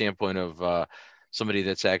 from the standpoint of somebody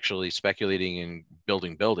that's actually speculating in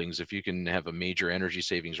building buildings, if you can have a major energy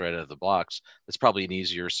savings right out of the blocks, that's probably an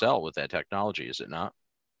easier sell with that technology, is it not?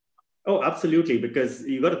 Oh, absolutely. Because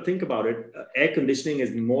you got to think about it. Air conditioning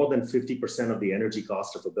is more than 50% of the energy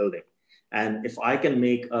cost of a building. And if I can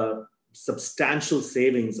make a substantial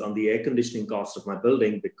savings on the air conditioning cost of my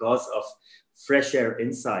building because of fresh air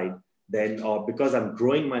inside, then, or because I'm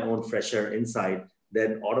growing my own fresh air inside,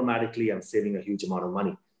 then automatically I'm saving a huge amount of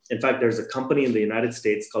money. In fact, there's a company in the United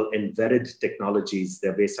States called Enverid Technologies.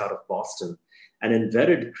 They're based out of Boston. And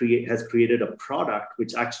Enverid has created a product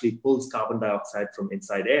which actually pulls carbon dioxide from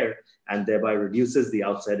inside air and thereby reduces the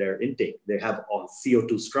outside air intake. They have all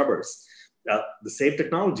CO2 scrubbers. The same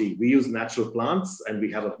technology, we use natural plants and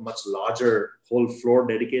we have a much larger whole floor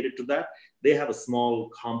dedicated to that. They have a small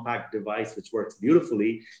compact device which works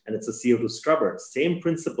beautifully, and it's a CO2 scrubber. Same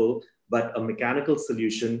principle, but a mechanical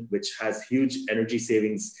solution which has huge energy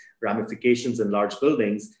savings ramifications in large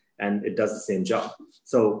buildings, and it does the same job.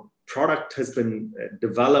 So product has been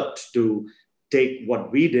developed to take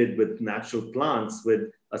what we did with natural plants with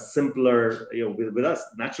a simpler, with us,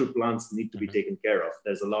 natural plants need to be taken care of.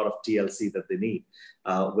 There's a lot of TLC that they need.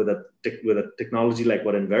 With a technology like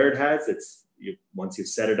what Enverid has, once you've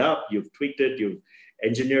set it up, you've tweaked it, you've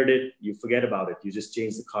engineered it, you forget about it. You just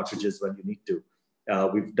change the cartridges when you need to.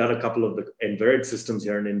 We've done a couple of the Enverid systems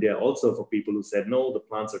here in India also for people who said, no, the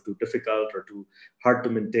plants are too difficult or too hard to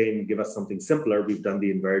maintain, give us something simpler. We've done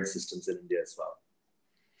the Enverid systems in India as well.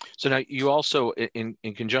 So now you also, in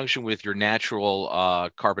conjunction with your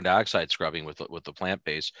natural carbon dioxide scrubbing with the plant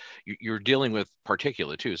base, you're dealing with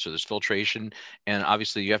particulate too. So there's filtration, and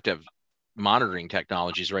obviously you have to have monitoring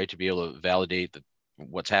technologies, right, to be able to validate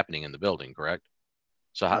what's happening in the building, correct?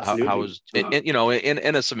 So how Absolutely. is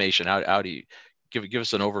in a summation, how do you give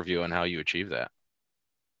us an overview on how you achieve that?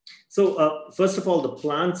 So first of all, the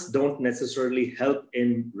plants don't necessarily help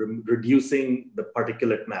in reducing the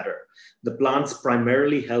particulate matter. The plants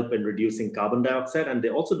primarily help in reducing carbon dioxide, and they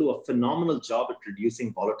also do a phenomenal job at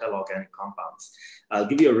reducing volatile organic compounds. I'll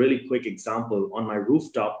give you a really quick example. On my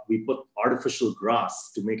rooftop, we put artificial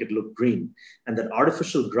grass to make it look green. And that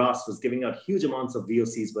artificial grass was giving out huge amounts of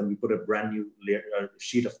VOCs when we put a brand new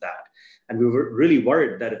sheet of that. And we were really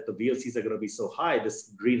worried that if the VOCs are going to be so high,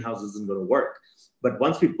 this greenhouse isn't going to work. But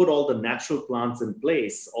once we put all the natural plants in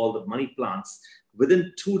place, all the money plants,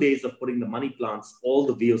 within 2 days of putting the money plants, all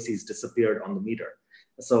the VOCs disappeared on the meter.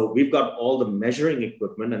 So we've got all the measuring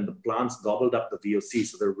equipment, and the plants gobbled up the VOCs.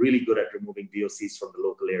 So they're really good at removing VOCs from the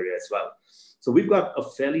local area as well. So we've got a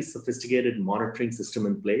fairly sophisticated monitoring system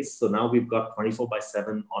in place. So now we've got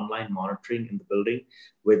 24/7 online monitoring in the building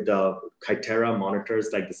with Kythera monitors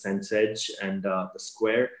like the SenseEdge and the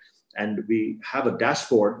Square. And we have a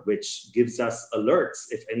dashboard which gives us alerts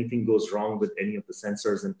if anything goes wrong with any of the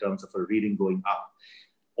sensors in terms of a reading going up.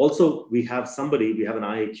 Also, we have an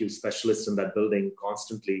IAQ specialist in that building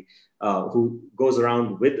constantly who goes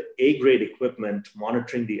around with A-grade equipment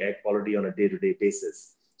monitoring the air quality on a day-to-day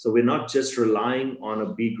basis. So we're not just relying on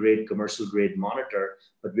a B-grade commercial grade monitor,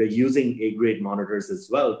 but we're using A-grade monitors as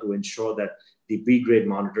well to ensure that the B-grade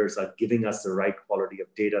monitors are giving us the right quality of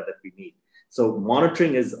data that we need. So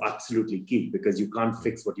monitoring is absolutely key because you can't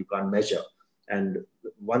fix what you can't measure. And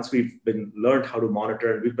once we've learned how to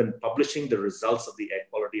monitor, and we've been publishing the results of the air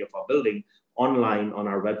quality of our building online on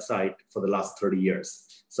our website for the last 30 years.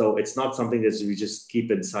 So it's not something that we just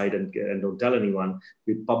keep inside and don't tell anyone.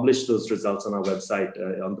 We publish those results on our website,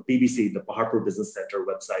 on the PBC, the Paharpur Business Center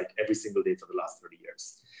website, every single day for the last 30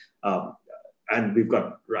 years. And we've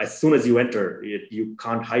got, as soon as you enter, you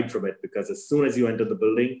can't hide from it, because as soon as you enter the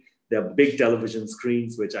building, there are big television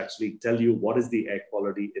screens which actually tell you what is the air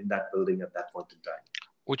quality in that building at that point in time.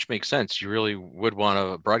 Which makes sense. You really would want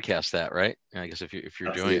to broadcast that, right? I guess if you're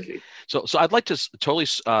Absolutely. doing it. So I'd like to totally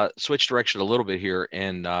switch direction a little bit here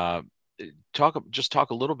and talk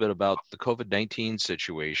a little bit about the COVID-19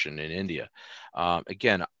 situation in India.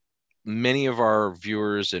 Again, many of our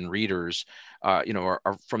viewers and readers, are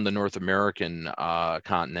from the North American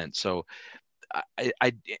continent. So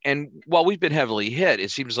and while we've been heavily hit, it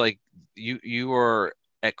seems like you are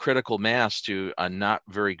at critical mass to a not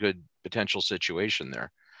very good potential situation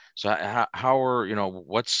there. So how are,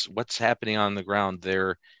 what's happening on the ground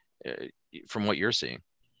there from what you're seeing?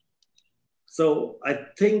 So I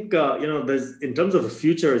think, there's, in terms of the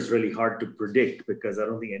future, is really hard to predict because I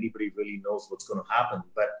don't think anybody really knows what's going to happen.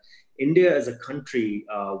 But India as a country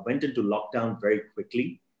went into lockdown very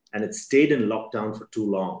quickly, and it stayed in lockdown for too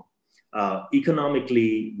long.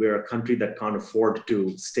 Economically, we're a country that can't afford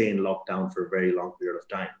to stay in lockdown for a very long period of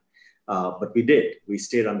time. But we did. We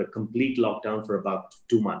stayed under complete lockdown for about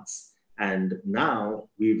 2 months. And now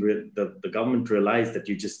the government realized that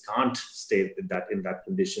you just can't stay in that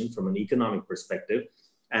condition from an economic perspective.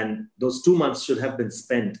 And those 2 months should have been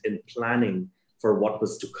spent in planning for what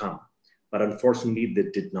was to come. But unfortunately, they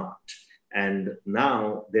did not. And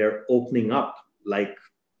now they're opening up like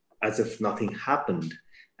as if nothing happened.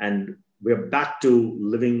 And we're back to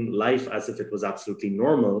living life as if it was absolutely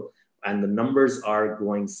normal. And the numbers are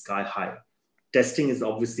going sky high. Testing is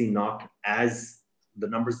obviously the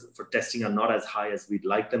numbers for testing are not as high as we'd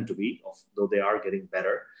like them to be, though they are getting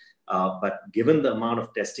better. But given the amount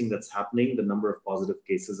of testing that's happening, the number of positive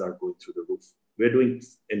cases are going through the roof. We're doing,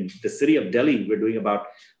 in the city of Delhi, we're doing about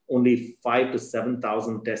only 5,000 to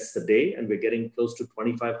 7,000 tests a day, and we're getting close to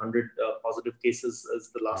 2,500 positive cases as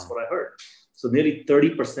the last one I heard. So nearly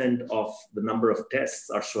 30% of the number of tests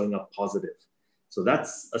are showing up positive. So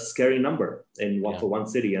that's a scary number for one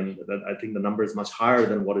city. And I think the number is much higher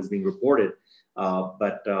than what is being reported.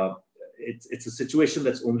 But it's a situation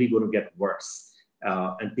that's only going to get worse.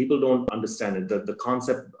 And people don't understand it. The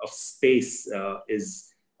concept of space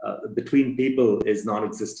between people is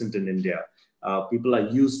non-existent in India. People are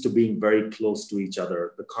used to being very close to each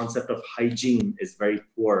other. The concept of hygiene is very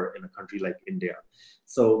poor in a country like India.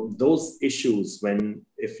 So those issues,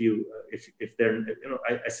 if they're,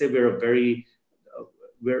 I say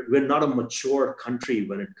we're not a mature country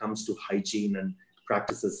when it comes to hygiene and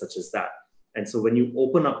practices such as that. And so when you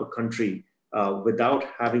open up a country without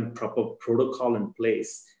having proper protocol in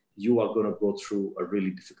place, you are going to go through a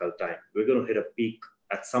really difficult time. We're going to hit a peak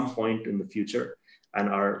at some point in the future, and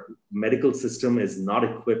our medical system is not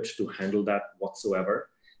equipped to handle that whatsoever,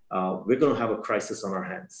 we're going to have a crisis on our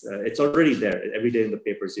hands. It's already there. Every day in the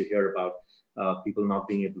papers, you hear about people not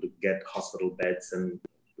being able to get hospital beds and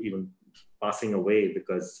even passing away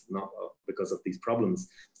because of these problems.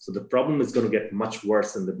 So the problem is going to get much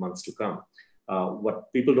worse in the months to come.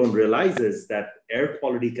 What people don't realize is that air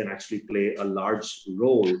quality can actually play a large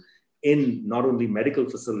role in not only medical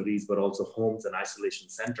facilities, but also homes and isolation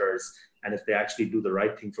centers. And if they actually do the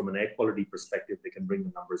right thing from an air quality perspective, they can bring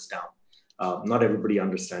the numbers down. Not everybody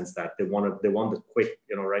understands that. They want the quick,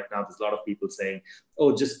 right now there's a lot of people saying,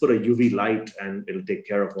 oh, just put a UV light and it'll take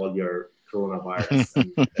care of all your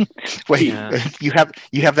coronavirus. Wait, yeah.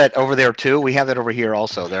 you have that over there too? We have that over here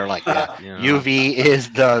also. They're like, UV is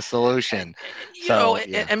the solution.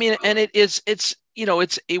 I mean, and it's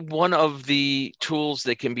one of the tools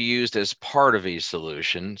that can be used as part of a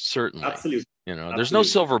solution. Certainly, absolutely. There's no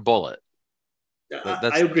silver bullet.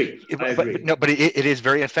 I agree. But it is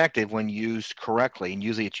very effective when used correctly, and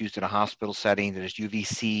usually it's used in a hospital setting that is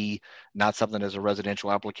UVC, not something as a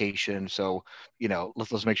residential application. So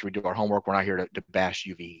let's make sure we do our homework. We're not here to bash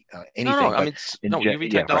UV anything. No, I mean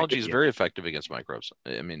UV technology is very effective against microbes.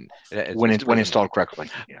 I mean, when installed correctly.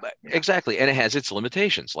 Exactly, and it has its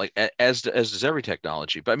limitations, like as does every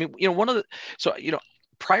technology. But I mean,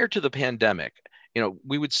 prior to the pandemic,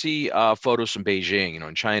 we would see photos from Beijing,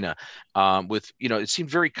 in China, with, it seemed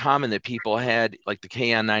very common that people had like the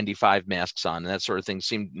KN95 masks on, and that sort of thing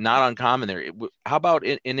seemed not uncommon there. How about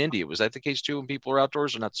in India? Was that the case too when people were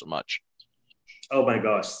outdoors, or not so much? Oh my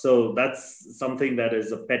gosh. So that's something that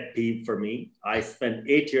is a pet peeve for me. I spent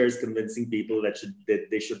 8 years convincing people that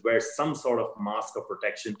they should wear some sort of mask or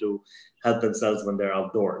protection to help themselves when they're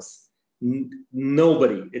outdoors.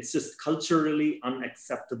 Nobody. It's just culturally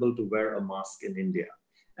unacceptable to wear a mask in India.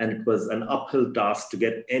 And it was an uphill task to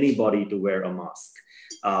get anybody to wear a mask.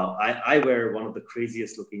 I wear one of the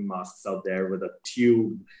craziest looking masks out there with a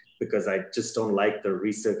tube, because I just don't like the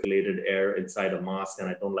recirculated air inside a mask, and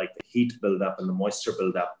I don't like the heat buildup and the moisture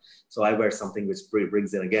buildup. So I wear something which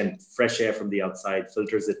brings in, again, fresh air from the outside,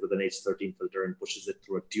 filters it with an H13 filter, and pushes it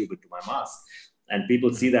through a tube into my mask. And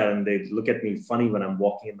people see that and they look at me funny when I'm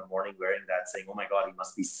walking in the morning wearing that, saying, oh my God, he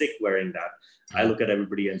must be sick wearing that. I look at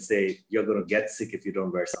everybody and say, you're going to get sick if you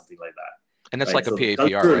don't wear something like that. And that's right? Like a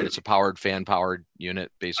PAPR, right? It's a fan-powered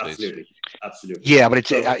unit, basically. Absolutely. Yeah, but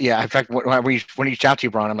it's, in fact, when I reached out to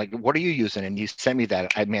you, Brian, I'm like, what are you using? And you sent me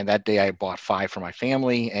that. That day I bought 5 for my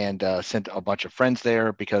family and sent a bunch of friends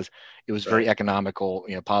there because it was very economical,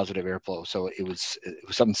 positive airflow. So it was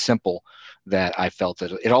something simple that I felt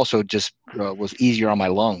that it also just was easier on my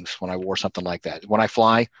lungs when I wore something like that. When I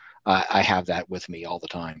fly, I have that with me all the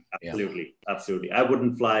time. Absolutely. Absolutely. I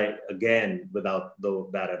wouldn't fly again without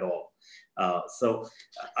that at all. So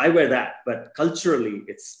I wear that, but culturally,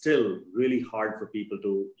 it's still really hard for people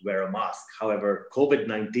to wear a mask. However,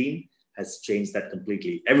 COVID-19 has changed that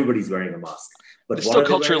completely. Everybody's wearing a mask. But it's still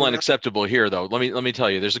culturally unacceptable here, though. Let me tell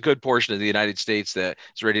you, there's a good portion of the United States that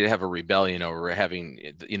is ready to have a rebellion over having,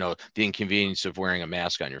 the inconvenience of wearing a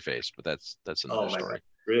mask on your face. But that's another story. God,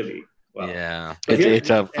 really? Wow. Yeah, it's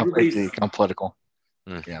become political.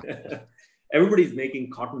 Yeah. Everybody's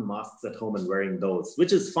making cotton masks at home and wearing those,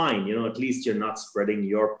 which is fine. At least you're not spreading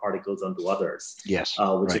your particles onto others. Yes,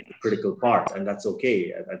 which is the critical part, and that's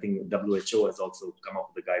okay. I think WHO has also come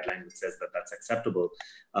up with a guideline that says that that's acceptable.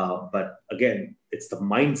 But again, it's the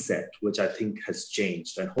mindset which I think has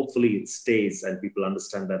changed, and hopefully it stays, and people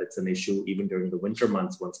understand that it's an issue even during the winter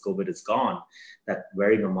months once COVID is gone, that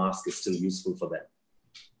wearing a mask is still useful for them.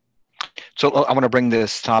 So I want to bring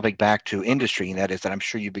this topic back to industry, and that is that I'm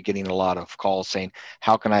sure you've been getting a lot of calls saying,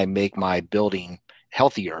 how can I make my building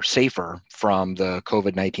healthier, safer from the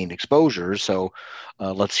COVID-19 exposure? So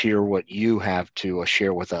let's hear what you have to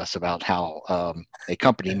share with us about how a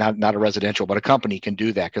company, not a residential, but a company can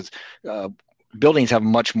do that, because buildings have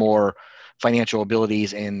much more financial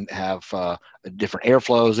abilities and have different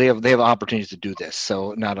airflows. They have opportunities to do this.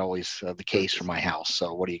 So not always the case for my house.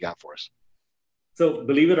 So what do you got for us? So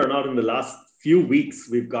believe it or not, in the last few weeks,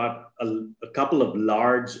 we've got a couple of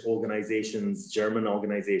large organizations, German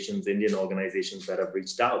organizations, Indian organizations that have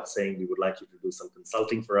reached out saying, we would like you to do some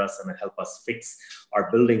consulting for us and help us fix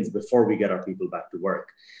our buildings before we get our people back to work.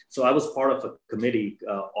 So I was part of a committee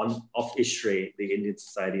of ISHRE, the Indian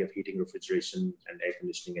Society of Heating, Refrigeration and Air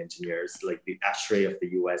Conditioning Engineers, like the ASHRAE of the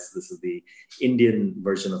US. This is the Indian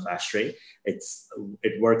version of ASHRAE.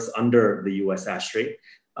 It works under the US ASHRAE.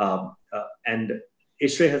 And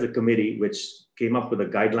ISHRE has a committee which came up with a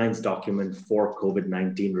guidelines document for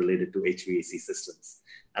COVID-19 related to HVAC systems.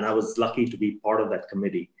 And I was lucky to be part of that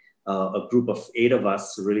committee. a group of 8 of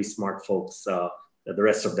us, really smart folks, the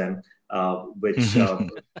rest of them, which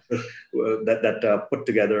put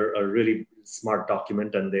together a really smart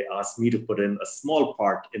document, and they asked me to put in a small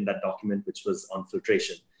part in that document, which was on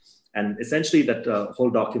filtration. And essentially that whole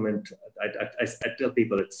document, I tell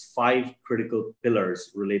people it's 5 critical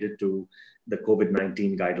pillars related to the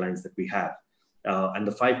COVID-19 guidelines that we have. And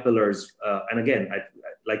the 5 pillars, and again,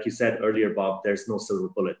 like you said earlier, Bob, there's no silver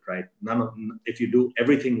bullet, right? If you do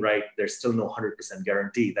everything right, there's still no 100%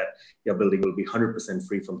 guarantee that your building will be 100%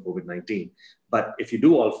 free from COVID-19. But if you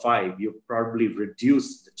do all 5, you probably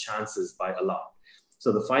reduce the chances by a lot.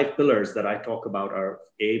 So the 5 pillars that I talk about are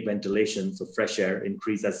A, ventilation, so fresh air,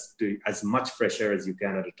 increase as much fresh air as you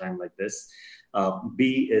can at a time like this.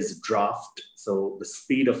 B is draft, so the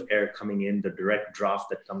speed of air coming in, the direct draft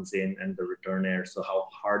that comes in, and the return air, so how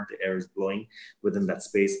hard the air is blowing within that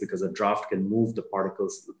space, because a draft can move the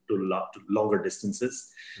particles to longer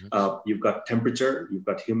distances. You've got temperature, you've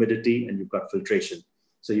got humidity, and you've got filtration.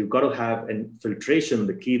 So you've got to have, and filtration,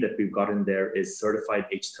 the key that we've got in there is certified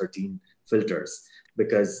H13 filters,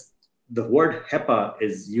 because the word HEPA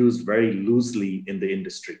is used very loosely in the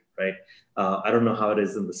industry, right? I don't know how it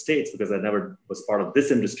is in the States, because I never was part of this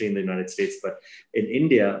industry in the United States, but in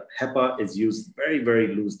India, HEPA is used very,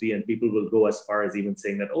 very loosely, and people will go as far as even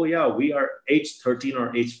saying that, oh yeah, we are H13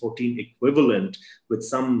 or H14 equivalent with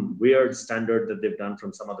some weird standard that they've done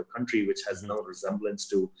from some other country, which has no resemblance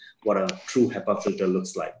to what a true HEPA filter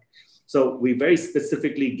looks like. So we very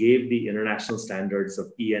specifically gave the international standards of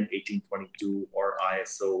EN 1822 or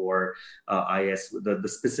ISO or IS, the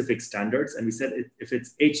specific standards. And we said if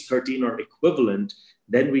it's H13 or equivalent,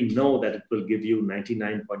 then we know that it will give you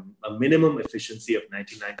a minimum efficiency of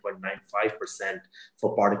 99.95%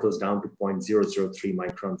 for particles down to 0.003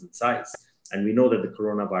 microns in size. And we know that the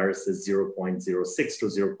coronavirus is 0.06 to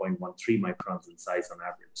 0.13 microns in size on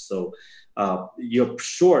average. So you're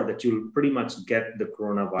sure that you'll pretty much get the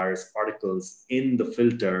coronavirus particles in the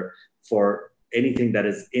filter for anything that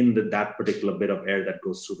is in that particular bit of air that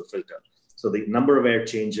goes through the filter. So the number of air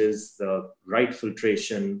changes, the right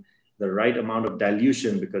filtration, the right amount of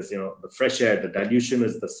dilution, because the fresh air, the dilution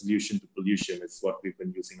is the solution to pollution, is what we've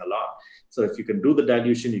been using a lot. So if you can do the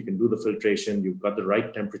dilution, you can do the filtration, you've got the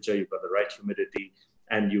right temperature, you've got the right humidity,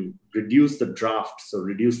 and you reduce the draft, so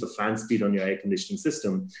reduce the fan speed on your air conditioning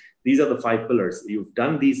system. These are the 5 pillars. You've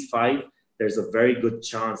done these 5, there's a very good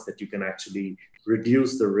chance that you can actually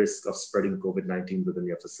reduce the risk of spreading COVID-19 within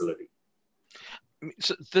your facility.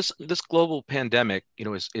 So this global pandemic,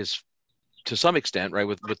 is to some extent, right,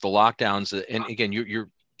 with the lockdowns, and again,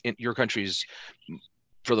 your country's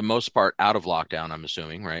for the most part out of lockdown, I'm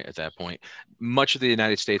assuming, right, at that point. Much of the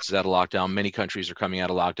United States is out of lockdown. Many countries are coming out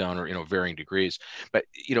of lockdown, or varying degrees. But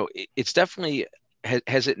it's definitely,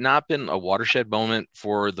 has it not been a watershed moment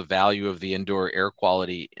for the value of the indoor air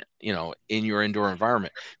quality, in your indoor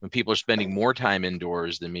environment, when people are spending more time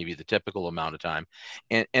indoors than maybe the typical amount of time?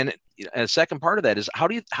 And a second part of that is, how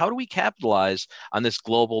do we capitalize on this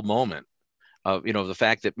global moment? The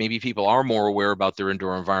fact that maybe people are more aware about their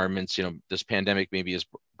indoor environments. This pandemic maybe has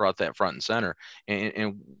brought that front and center.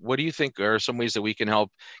 And what do you think are some ways that we can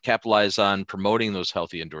help capitalize on promoting those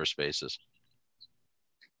healthy indoor spaces?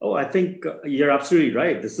 Oh, I think you're absolutely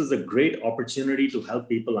right. This is a great opportunity to help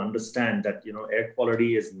people understand that, air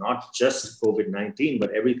quality is not just COVID-19,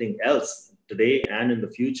 but everything else today and in the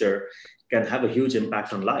future can have a huge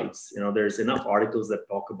impact on lives. There's enough articles that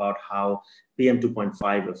talk about how PM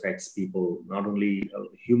 2.5 affects people, not only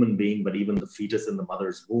a human being, but even the fetus in the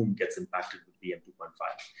mother's womb gets impacted with PM 2.5.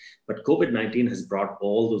 But COVID-19 has brought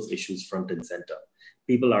all those issues front and center.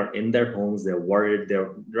 People are in their homes, they're worried.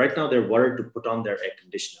 Right now they're worried to put on their air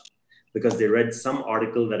conditioner, because they read some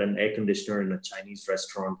article that an air conditioner in a Chinese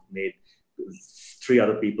restaurant made 3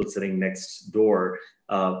 other people sitting next door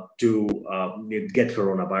to get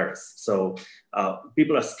coronavirus. So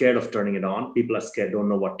people are scared of turning it on. People are scared, don't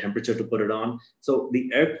know what temperature to put it on. So the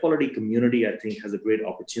air quality community, I think, has a great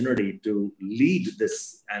opportunity to lead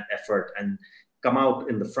this effort and come out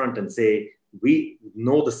in the front and say, we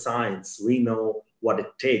know the science, we know what it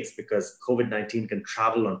takes, because COVID-19 can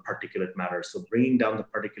travel on particulate matter. So bringing down the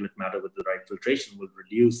particulate matter with the right filtration will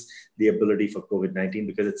reduce the ability for COVID-19,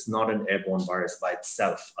 because it's not an airborne virus by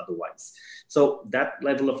itself otherwise. So that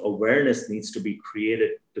level of awareness needs to be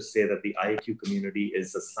created to say that the IAQ community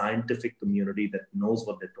is a scientific community that knows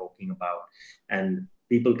what they're talking about, and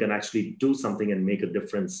people can actually do something and make a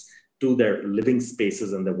difference to their living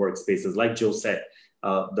spaces and their workspaces. Like Joe said,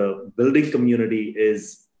 the building community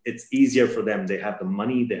it's easier for them. They have the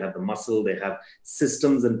money, they have the muscle, they have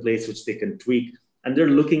systems in place which they can tweak. And they're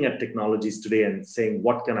looking at technologies today and saying,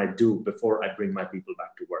 what can I do before I bring my people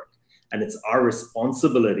back to work? And it's our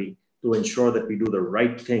responsibility to ensure that we do the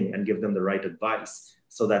right thing and give them the right advice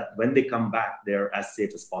so that when they come back, they're as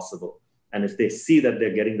safe as possible. And if they see that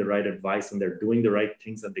they're getting the right advice and they're doing the right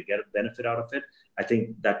things and they get a benefit out of it, I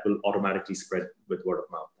think that will automatically spread with word of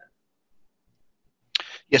mouth then.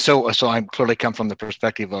 Yeah, so I clearly come from the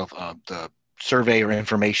perspective of the survey or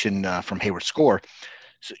information from Hayward Score.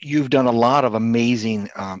 So you've done a lot of amazing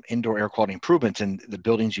indoor air quality improvements in the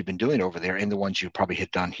buildings you've been doing over there and the ones you probably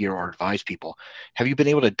hit done here or advise people. Have you been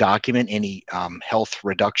able to document any health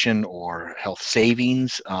reduction or health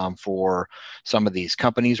savings for some of these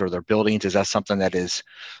companies or their buildings? Is that something that is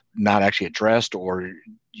not actually addressed, or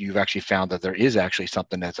you've actually found that there is actually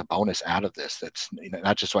something that's a bonus out of this? That's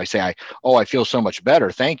not just so I say, I feel so much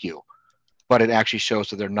better, thank you, but it actually shows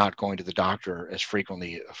that they're not going to the doctor as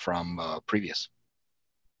frequently from previous.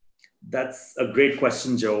 That's a great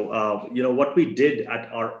question, Joe. What we did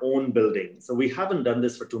at our own building, so we haven't done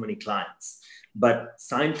this for too many clients, but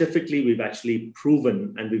scientifically, we've actually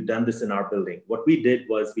proven, and we've done this in our building. What we did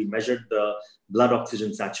was we measured the blood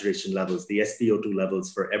oxygen saturation levels, the SpO2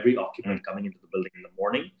 levels for every occupant coming into the building in the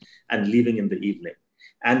morning and leaving in the evening.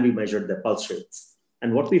 And we measured their pulse rates.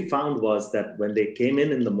 And what we found was that when they came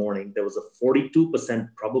in the morning, there was a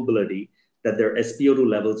 42% probability that their SpO2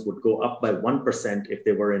 levels would go up by 1% if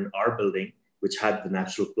they were in our building, which had the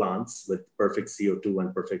natural plants with perfect CO2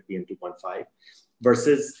 and perfect PM2.5,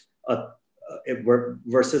 versus a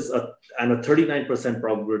 39%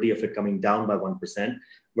 probability of it coming down by 1%,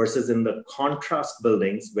 versus in the contrast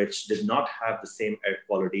buildings, which did not have the same air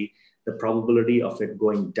quality, the probability of it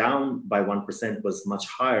going down by 1% was much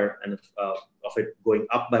higher, and of it going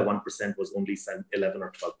up by 1% was only 11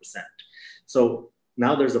 or 12%. So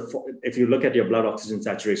now if you look at your blood oxygen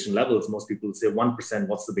saturation levels, most people say 1%,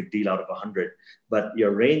 what's the big deal out of 100? But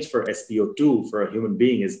your range for SpO2 for a human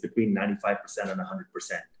being is between 95% and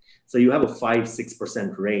 100%. So you have a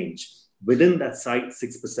 5-6% range. Within that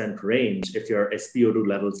 6% range, if your SpO2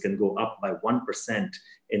 levels can go up by 1%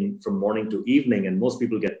 from morning to evening, and most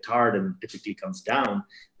people get tired and typically comes down,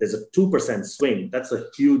 there's a 2% swing. That's a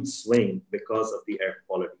huge swing because of the air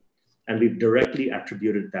quality. And we've directly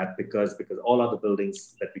attributed that because all other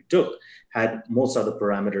buildings that we took had most other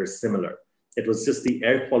parameters similar. It was just the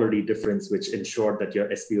air quality difference which ensured that your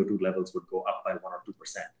SpO2 levels would go up by 1 or 2%.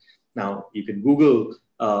 Now, you can Google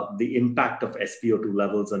the impact of SpO2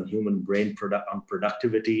 levels on human brain on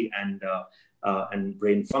productivity and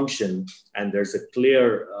brain function. And there's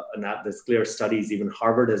clear studies, even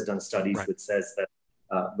Harvard has done studies which says that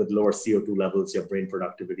with lower CO2 levels, your brain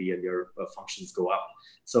productivity and your functions go up.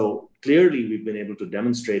 So clearly, we've been able to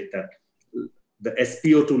demonstrate that the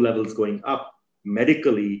SpO2 levels going up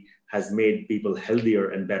medically has made people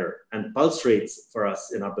healthier and better. And pulse rates for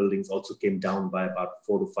us in our buildings also came down by about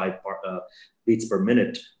 4 to 5 beats per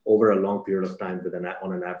minute over a long period of time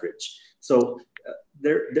on an average. So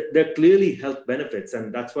there are clearly health benefits,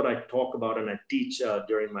 and that's what I talk about and I teach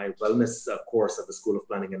during my wellness course at the School of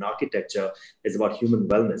Planning and Architecture, is about human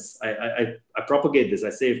wellness. I propagate this.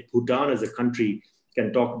 I say if Bhutan as a country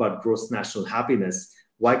can talk about gross national happiness,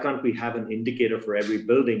 why can't we have an indicator for every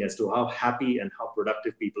building as to how happy and how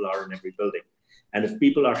productive people are in every building? And if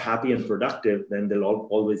people are happy and productive, then they'll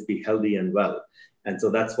always be healthy and well. And so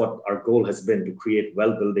that's what our goal has been, to create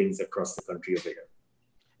well buildings across the country over here.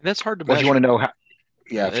 And that's hard to measure. If you want to know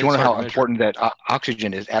if you want to know how important that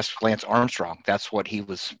oxygen is, ask Lance Armstrong. That's what he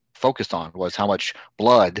was focused on, was how much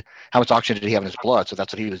oxygen did he have in his blood. So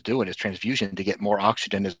that's what he was doing, his transfusion to get more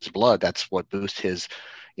oxygen in his blood. That's what boosts his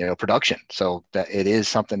production. So that it is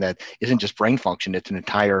something that isn't just brain function, it's an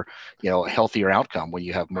entire healthier outcome when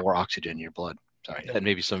you have more oxygen in your blood. Sorry. And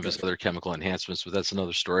maybe some of his other chemical enhancements, but that's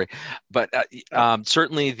another story. But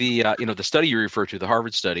certainly the the study you refer to, the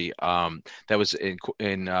Harvard study, that was in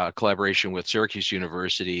collaboration with Syracuse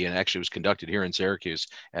University, and actually was conducted here in Syracuse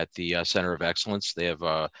at the Center of Excellence. They have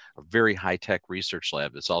a very high-tech research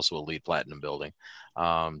lab. It's also a LEED Platinum building.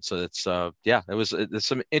 So it's there's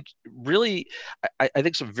some really, I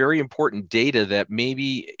think, some very important data that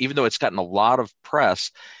maybe, even though it's gotten a lot of press,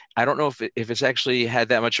 I don't know if it's actually had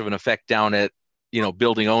that much of an effect down at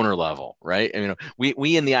building owner level, right? I mean,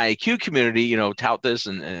 we in the IAQ community, tout this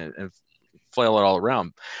and flail it all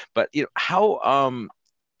around. But how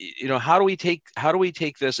do we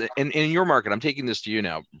take this in your market? I'm taking this to you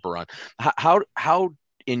now, Barun. How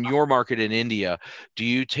in your market in India do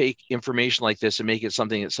you take information like this and make it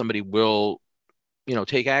something that somebody will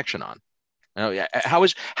take action on? Oh yeah. How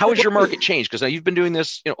has your market changed? Because now you've been doing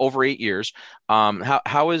this, over 8 years.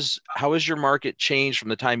 How has your market changed from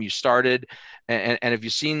the time you started, and have you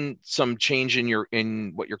seen some change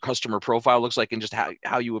in what your customer profile looks like, and just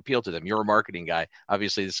how you appeal to them? You're a marketing guy,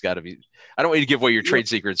 obviously. This got to be. I don't want you to give away your trade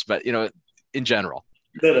secrets, but in general.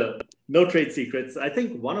 No trade secrets. I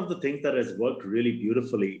think one of the things that has worked really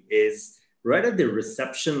beautifully is right at the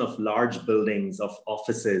reception of large buildings, of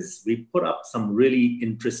offices, we put up some really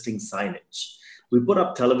interesting signage. We put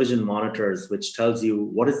up television monitors, which tells you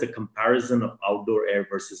what is the comparison of outdoor air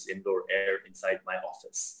versus indoor air inside my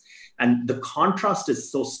office. And the contrast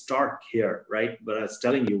is so stark here, right? But I was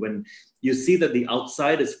telling you, when you see that the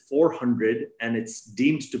outside is 400 and it's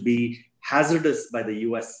deemed to be hazardous by the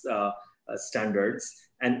US standards,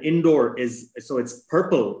 and indoor is, so it's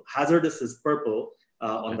purple, hazardous is purple,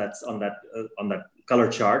 on that color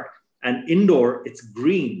chart, and indoor it's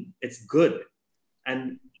green, it's good.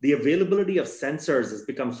 And the availability of sensors has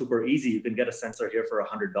become super easy. You can get a sensor here for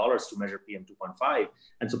 $100 to measure PM 2.5,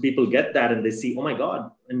 and so people get that and they see, oh my God,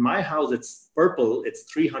 in my house it's purple,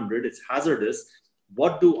 it's 300, it's hazardous.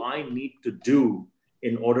 What do I need to do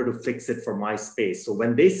in order to fix it for my space? So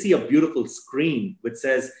when they see a beautiful screen which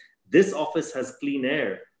says this office has clean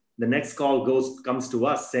air, the next call comes to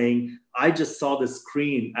us saying, I just saw the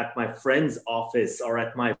screen at my friend's office or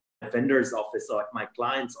at my vendor's office or at my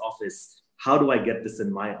client's office. How do I get this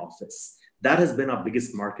in my office? That has been our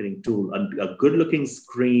biggest marketing tool, a good looking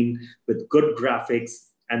screen with good graphics.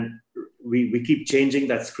 And we keep changing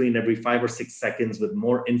that screen every 5 or 6 seconds with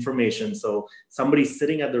more information. So somebody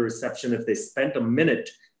sitting at the reception, if they spent a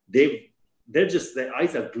minute, their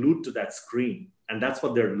eyes are glued to that screen. And that's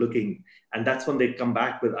what they're looking. And that's when they come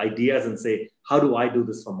back with ideas and say, how do I do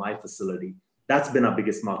this for my facility? That's been our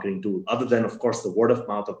biggest marketing tool, other than, of course, the word of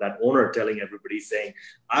mouth of that owner telling everybody, saying,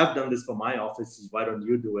 I've done this for my office. Why don't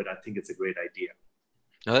you do it? I think it's a great idea.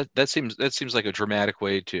 Now that seems like a dramatic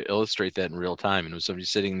way to illustrate that in real time. And when somebody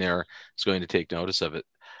sitting there is going to take notice of it.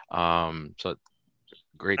 So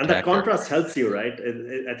great. And that contrast helps you, right?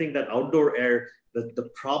 I think that outdoor air, the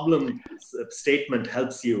problem statement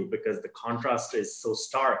helps you because the contrast is so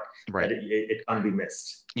stark, right, that it can't be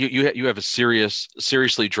missed. You have a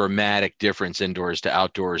seriously dramatic difference indoors to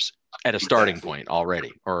outdoors at a starting point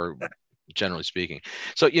already, or generally speaking.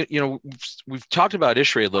 So we've talked about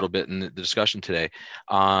ISHRAE a little bit in the discussion today,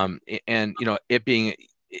 and it being,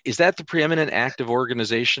 is that the preeminent active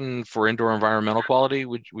organization for indoor environmental quality?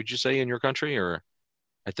 Would you say in your country, or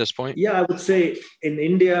at this point? Yeah, I would say in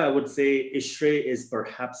India, I would say ISHRAE is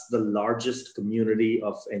perhaps the largest community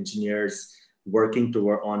of engineers working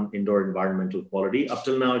on indoor environmental quality. Up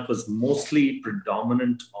till now, it was mostly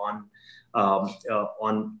predominant on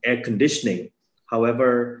air conditioning.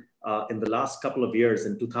 However, in the last couple of years,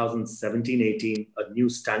 in 2017-18, a new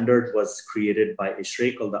standard was created by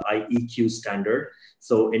ISHRAE called the IEQ standard.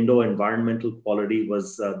 So indoor environmental quality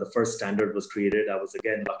was the first standard was created. I was,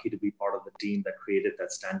 again, lucky to be part of the team that created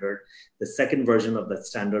that standard. The second version of that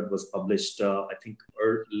standard was published, I think,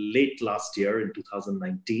 late last year in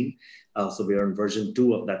 2019. So we are in version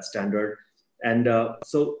 2 of that standard. And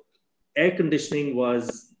so air conditioning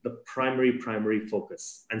was the primary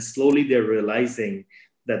focus. And slowly they're realizing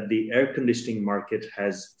that the air conditioning market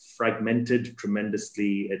has fragmented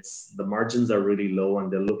tremendously. The margins are really low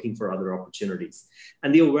and they're looking for other opportunities.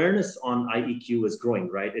 And the awareness on IEQ is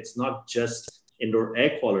growing, right? It's not just indoor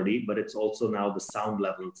air quality, but it's also now the sound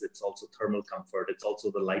levels. It's also thermal comfort. It's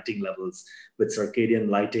also the lighting levels with circadian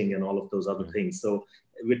lighting and all of those other things. So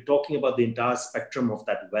we're talking about the entire spectrum of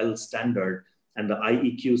that WELL standard, and the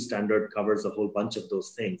IEQ standard covers a whole bunch of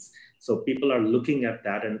those things. So people are looking at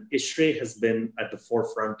that, and ISHRAE has been at the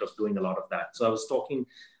forefront of doing a lot of that. So I was talking,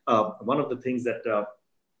 one of the things that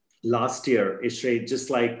last year, ISHRAE, just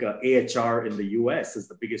like AHR in the US is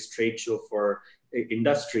the biggest trade show for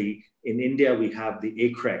industry, in India we have the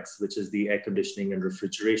ACREX, which is the Air Conditioning and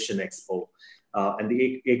Refrigeration Expo. And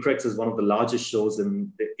the ACREX is one of the largest shows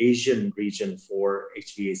in the Asian region for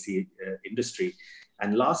HVAC industry.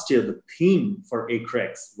 And last year, the theme for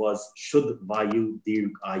ACREX was Shuddh Vayu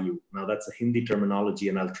Dirgh Ayu. Now that's a Hindi terminology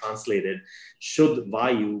and I'll translate it. Shuddh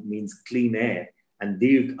Vayu means clean air and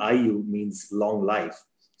Dirgh Ayu means long life.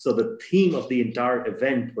 So the theme of the entire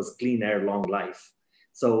event was clean air, long life.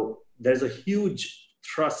 So there's a huge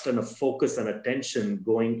thrust and a focus and attention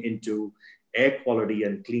going into air quality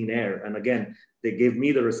and clean air. And again, they gave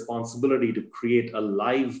me the responsibility to create a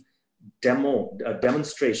live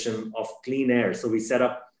demonstration of clean air. So we set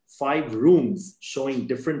up 5 rooms showing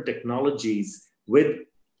different technologies with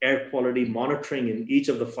air quality monitoring in each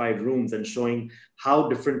of the 5 rooms and showing how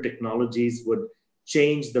different technologies would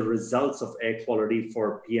change the results of air quality for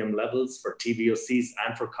PM levels, for TVOCs,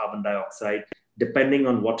 and for carbon dioxide, depending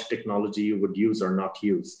on what technology you would use or not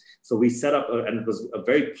use. So we set up, and it was a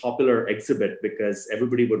very popular exhibit because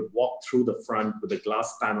everybody would walk through the front with a glass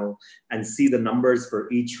panel and see the numbers for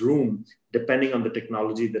each room, depending on the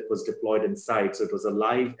technology that was deployed inside. So it was a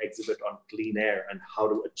live exhibit on clean air and how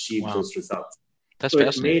to achieve those results. That's so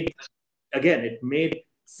fascinating. It made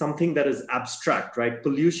something that is abstract, right?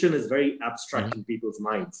 Pollution is very abstract in people's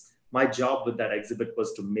minds. My job with that exhibit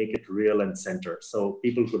was to make it real and center. So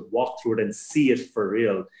people could walk through it and see it for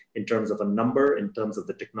real in terms of a number, in terms of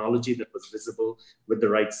the technology that was visible with the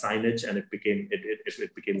right signage. And it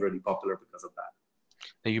became really popular because of that.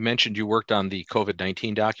 Now, you mentioned you worked on the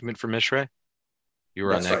COVID-19 document for MSHRA. You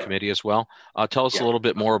were on that committee as well. Tell us a little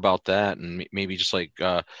bit more about that, and maybe just like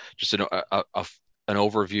just an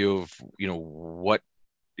overview of, what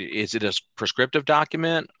is it, a prescriptive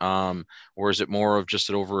document, or is it more of just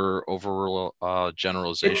an overall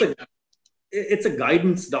generalization? It's a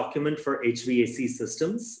guidance document for HVAC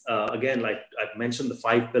systems. Again, like I've mentioned, the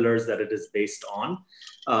 5 pillars that it is based on,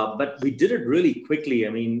 but we did it really quickly. I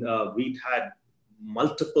mean, we'd had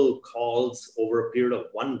multiple calls over a period of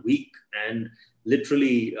 1 week, and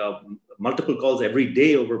literally multiple calls every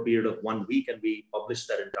day over a period of 1 week, and we published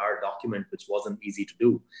that entire document, which wasn't easy to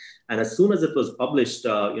do. And as soon as it was published,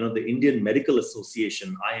 the Indian Medical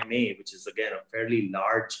Association, IMA, which is again a fairly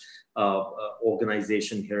large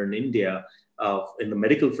organization here in India, in the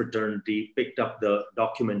medical fraternity, picked up the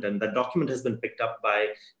document, and that document has been picked up by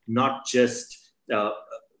not just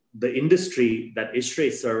the industry that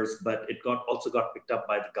ISHRAE serves, but it also got picked up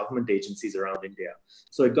by the government agencies around India.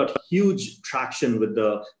 So it got huge traction with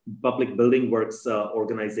the Public Building Works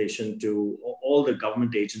organization. To all the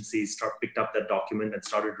government agencies picked up that document and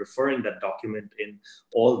started referring that document in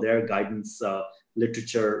all their guidance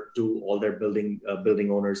literature to all their building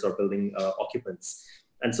owners or building occupants.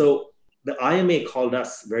 And so the IMA called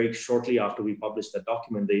us very shortly after we published that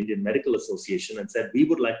document, the Indian Medical Association, and said, we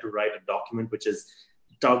would like to write a document which is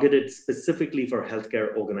targeted specifically for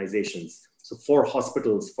healthcare organizations. So for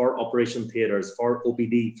hospitals, for operation theaters, for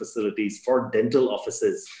OPD facilities, for dental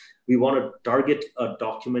offices, we want to target a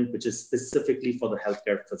document which is specifically for the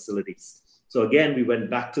healthcare facilities. So again, we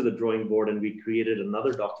went back to the drawing board and we created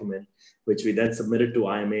another document, which we then submitted to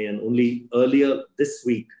IMA. And only earlier this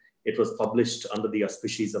week, it was published under the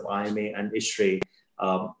auspices of IMA and ISHRAE,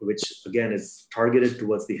 which again is targeted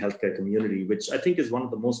towards the healthcare community, which I think is one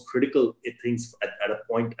of the most critical things at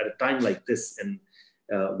a time like this, and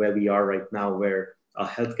where we are right now, where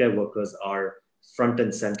healthcare workers are front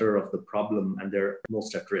and center of the problem and they're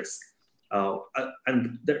most at risk.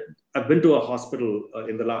 I've been to a hospital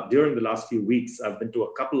during the last few weeks. I've been to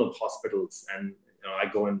a couple of hospitals, and I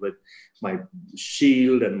go in with my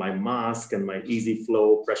shield and my mask and my easy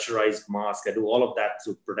flow pressurized mask. I do all of that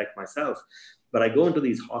to protect myself. But I go into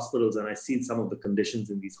these hospitals and I see some of the conditions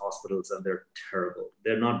in these hospitals, and they're terrible.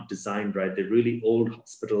 They're not designed right. They're really old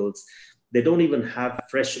hospitals. They don't even have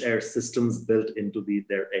fresh air systems built into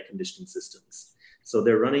their air conditioning systems. So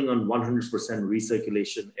they're running on 100%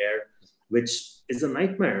 recirculation air, which is a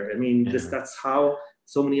nightmare. I mean, that's how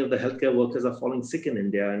so many of the healthcare workers are falling sick in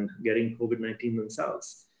India and getting COVID-19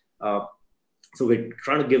 themselves. So we're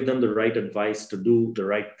trying to give them the right advice to do the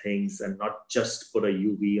right things and not just put a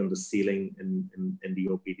UV on the ceiling in the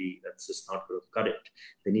OPD. That's just not going to cut it.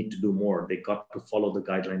 They need to do more. They got to follow the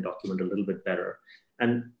guideline document a little bit better.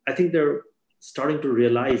 And I think they're starting to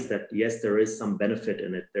realize that, yes, there is some benefit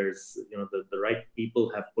in it. There's, the right people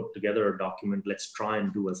have put together a document. Let's try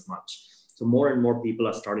and do as much. So more and more people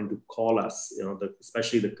are starting to call us,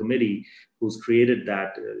 especially the committee who's created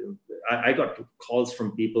that. I got calls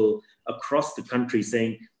from people across the country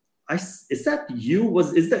saying, is that you?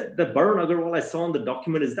 Is that the Barun Agarwal I saw in the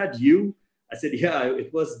document? Is that you? I said, yeah,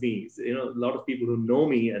 it was me. So, a lot of people who know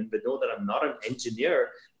me and they know that I'm not an engineer,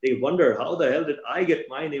 they wonder, how the hell did I get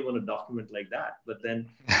my name on a document like that? But then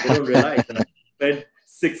they don't realize that I spent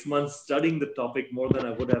 6 months studying the topic more than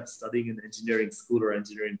I would have studying in engineering school or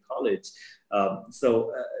engineering college.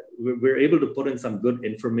 So we're able to put in some good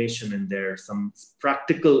information in there, some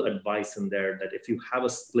practical advice in there, that if you have a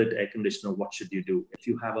split air conditioner, what should you do? If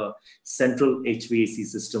you have a central HVAC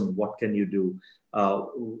system, what can you do?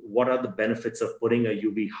 What are the benefits of putting a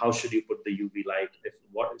UV? How should you put the UV light?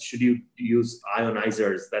 What should you use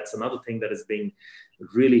ionizers? That's another thing that is being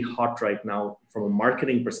really hot right now from a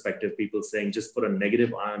marketing perspective. People saying just put a negative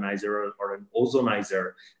ionizer or an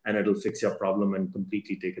ozonizer and it'll fix your problem and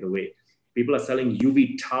completely take it away. People are selling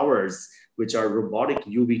UV towers, which are robotic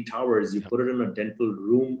UV towers. You put it in a dental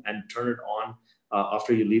room and turn it on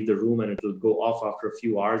after you leave the room, and it will go off after a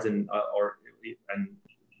few hours, or and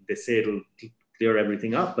they say it'll clear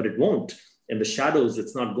everything up, but it won't. In the shadows,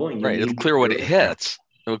 it's not going. Right. It'll clear what it hits.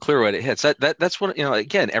 It'll clear what it hits. That's what,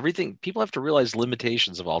 again, everything, people have to realize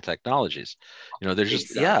limitations of all technologies. There's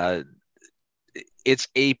just, it's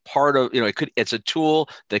a part of, it's a tool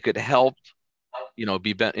that could help,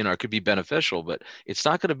 it could be beneficial, but it's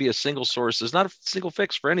not going to be a single source. There's not a single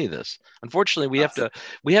fix for any of this. Unfortunately,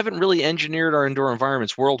 we haven't really engineered our indoor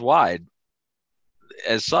environments worldwide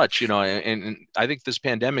as such, and I think this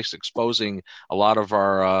pandemic's exposing a lot of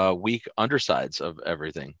our weak undersides of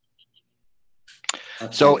everything.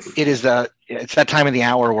 So it's that time of the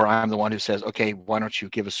hour where I'm the one who says, okay, why don't you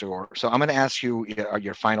give us so I'm going to ask you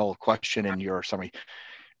your final question and your summary.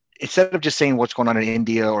 Instead of just saying what's going on in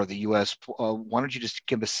India or the US, why don't you just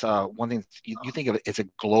give us one thing you think of it as a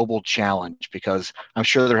global challenge, because I'm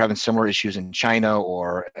sure they're having similar issues in China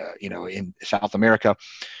or, in South America.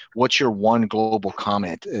 What's your one global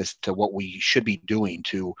comment as to what we should be doing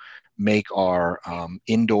to make our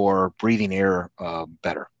indoor breathing air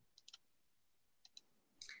better?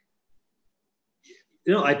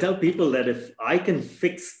 I tell people that if I can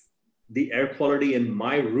fix the air quality in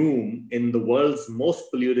my room in the world's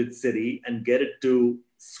most polluted city and get it to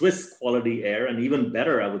Swiss quality air, and even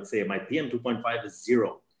better, I would say my PM 2.5 is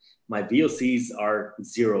 0. My VOCs are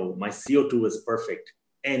 0. My CO2 is perfect.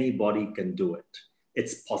 Anybody can do it.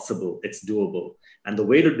 It's possible. It's doable. And the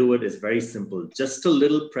way to do it is very simple. Just a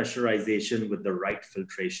little pressurization with the right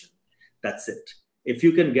filtration. That's it. If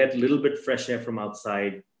you can get a little bit fresh air from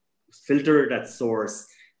outside, filter it at source,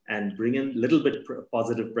 and bring in a little bit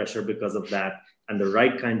positive pressure because of that, and the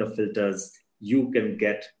right kind of filters, you can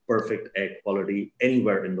get perfect air quality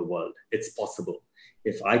anywhere in the world. It's possible.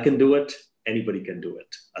 If I can do it, anybody can do it.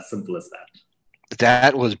 As simple as that.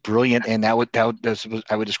 That was brilliant, and I would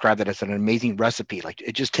describe that as an amazing recipe. Like,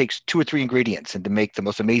 it just takes 2 or 3 ingredients, and to make the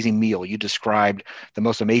most amazing meal. You described the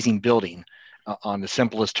most amazing building on the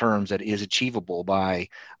simplest terms that is achievable by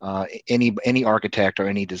any architect or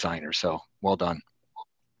any designer. So well done.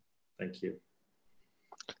 Thank you.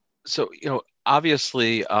 So,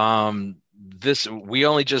 obviously, we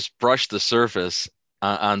only just brushed the surface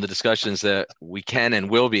on the discussions that we can and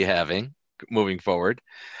will be having moving forward.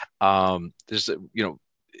 There's,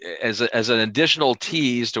 as an additional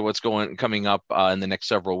tease to what's coming up in the next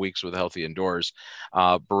several weeks with Healthy Indoors,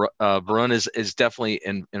 Barun is definitely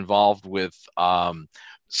involved with some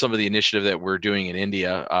of the initiative that we're doing in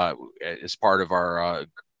India as part of our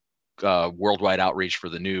worldwide outreach for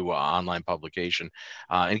the new online publication.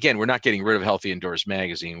 And again, we're not getting rid of Healthy Indoors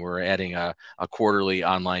magazine. We're adding a quarterly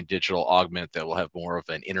online digital augment that will have more of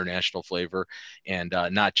an international flavor and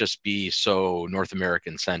not just be so North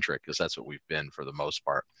American centric, because that's what we've been for the most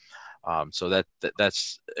part. So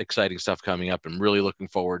that's exciting stuff coming up. I'm really looking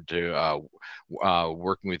forward to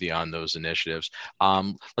working with you on those initiatives.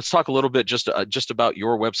 Let's talk a little bit just about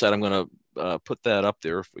your website. I'm going to put that up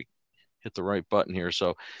there if we hit the right button here,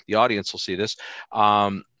 so the audience will see this.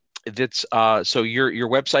 So your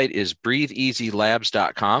website is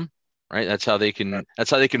breatheasylabs.com, right? That's how they can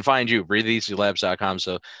find you, breatheasylabs.com.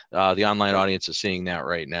 So the online audience is seeing that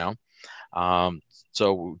right now.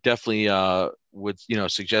 So definitely would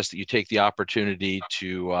suggest that you take the opportunity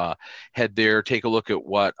to head there, take a look at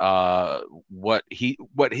what he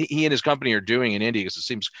and his company are doing in India, because it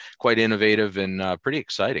seems quite innovative and pretty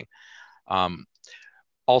exciting.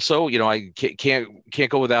 Also, I can't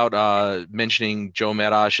go without mentioning Joe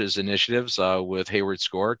Madash's initiatives with Hayward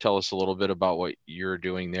Score. Tell us a little bit about what you're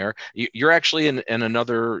doing there. You're actually in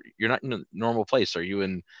another. You're not in a normal place. Are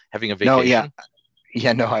you having a vacation? No,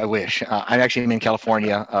 yeah, no, I wish. I'm actually in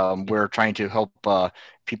California. We're trying to help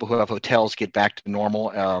people who have hotels get back to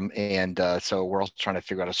normal. So we're also trying to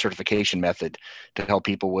figure out a certification method to help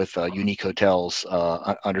people with unique hotels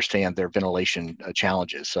understand their ventilation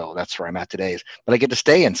challenges. So that's where I'm at today. But I get to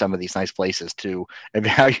stay in some of these nice places to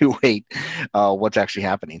evaluate what's actually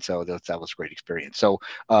happening. So that was a great experience. So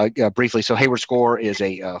briefly, so Hayward Score is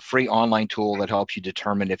a free online tool that helps you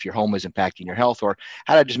determine if your home is impacting your health, or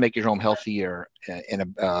how to just make your home healthier in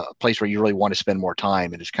a place where you really want to spend more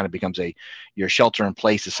time. And it kind of becomes your shelter in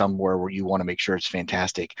place is somewhere where you want to make sure it's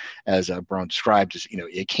fantastic. As Barun described,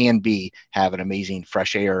 it can have an amazing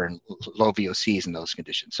fresh air and low VOCs in those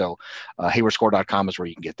conditions. So haywardscore.com is where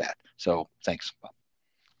you can get that. So thanks.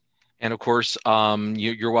 And of course,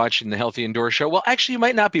 you're watching the Healthy Indoors show. Well, actually, you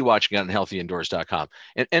might not be watching it on healthyindoors.com.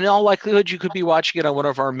 And in all likelihood, you could be watching it on one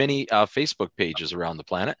of our many Facebook pages around the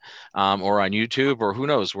planet, or on YouTube, or who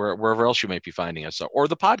knows, wherever else you might be finding us, or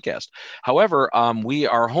the podcast. However,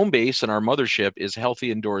 our home base and our mothership is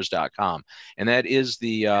healthyindoors.com. And that is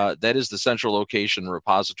the central location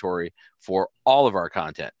repository for all of our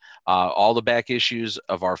content. all the back issues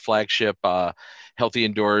of our flagship Healthy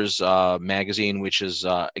Indoors magazine, which is,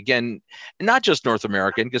 again, not just North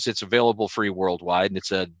American, because it's available free worldwide, and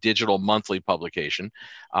it's a digital monthly publication.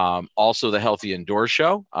 Also, the Healthy Indoors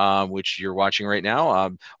Show, which you're watching right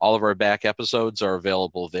now. All of our back episodes are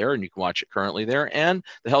available there, and you can watch it currently there. And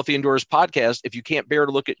the Healthy Indoors podcast, if you can't bear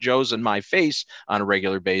to look at Joe's and my face on a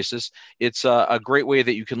regular basis, it's a great way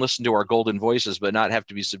that you can listen to our golden voices, but not have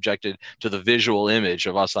to be subjected to the visual image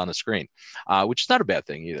of us on the screen, which is not a bad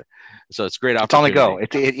thing either. So it's a great opportunity. It's on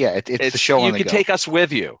the go. It's the show on the go. You can take us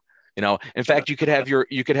with you. In fact, you could have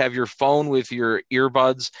your phone with your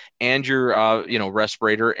earbuds and your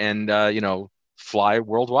respirator, and fly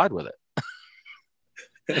worldwide with it.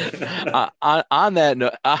 On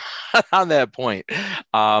that point,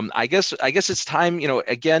 I guess it's time,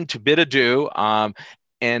 again, to bid adieu.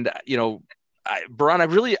 Baran, I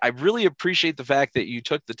really appreciate the fact that you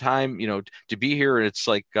took the time, to be here. It's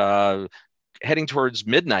like heading towards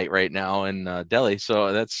midnight right now in Delhi.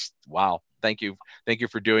 So that's wow. Thank you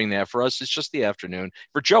for doing that. For us, it's just the afternoon.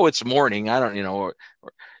 For Joe, it's morning. I don't,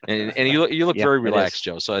 and you look very relaxed,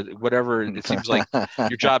 Joe. So whatever, it seems like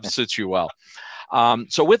your job suits you well.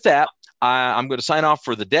 So with that, I'm going to sign off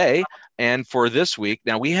for the day and for this week.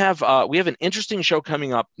 Now we have an interesting show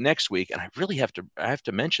coming up next week, and I really have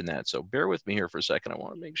to mention that. So bear with me here for a second. I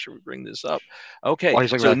want to make sure we bring this up. Okay.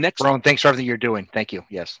 So next, Ron, thanks for everything you're doing. Thank you.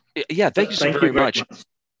 Yes. Yeah. Thank you very much.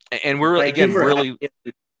 And we're really.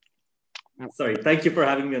 Sorry, thank you for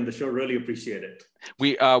having me on the show. Really appreciate it.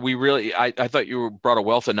 We really, I thought you brought a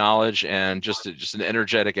wealth of knowledge and just an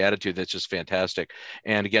energetic attitude that's just fantastic.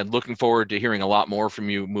 And again, looking forward to hearing a lot more from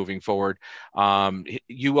you moving forward.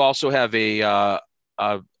 You also have a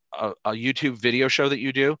YouTube video show that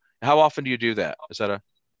you do. How often do you do that? Is that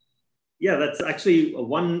Yeah, that's actually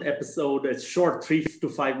one episode. It's short 3 to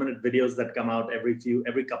 5 minute videos that come out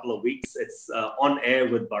every couple of weeks. It's on air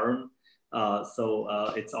with Barun.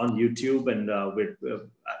 So it's on YouTube, and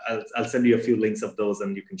I'll send you a few links of those,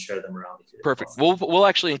 and you can share them around. Perfect. We'll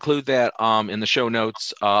actually include that in the show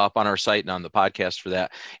notes up on our site and on the podcast for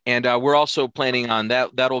that. And we're also planning on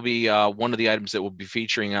that. That'll be one of the items that we'll be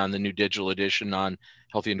featuring on the new digital edition on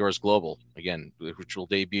Healthy Indoors Global, again, which will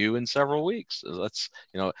debut in several weeks. So that's,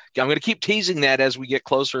 I'm going to keep teasing that as we get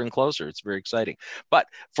closer and closer. It's very exciting. But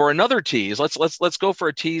for another tease, let's go for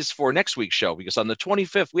a tease for next week's show, because on the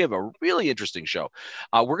 25th, we have a really interesting show.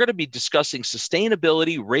 We're going to be discussing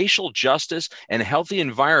sustainability, racial justice, and healthy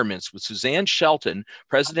environments with Suzanne Shelton,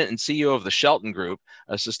 President and CEO of the Shelton Group,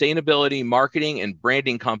 a sustainability marketing and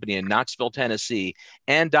branding company in Knoxville, Tennessee,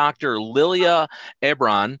 and Dr. Lilia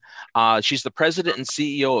Ebran. She's the President and CEO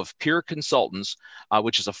of Peer Consultants,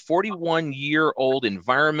 which is a 41-year-old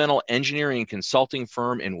environmental engineering consulting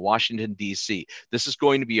firm in Washington, D.C. This is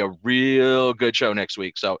going to be a real good show next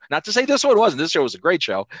week. So not to say this one wasn't. This show was a great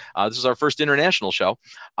show. This is our first international show.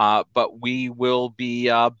 But we will be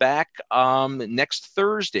back next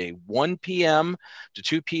Thursday, 1 p.m. to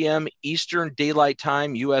 2 p.m. Eastern Daylight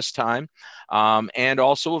Time, U.S. time. And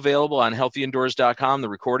also available on healthyindoors.com. The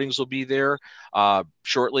recordings will be there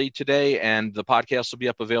shortly today, and the podcast will be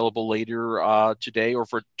up available later today or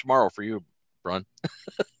for tomorrow for you, Brun.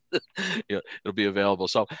 It'll be available.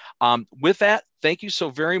 So with that, thank you so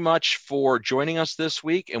very much for joining us this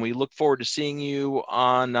week, and we look forward to seeing you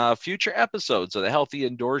on future episodes of the Healthy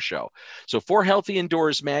Indoors Show. So for Healthy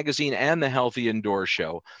Indoors Magazine and the Healthy Indoors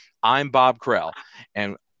Show, I'm Bob Krell,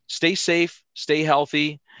 and stay safe, stay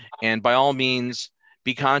healthy, and by all means,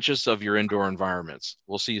 be conscious of your indoor environments.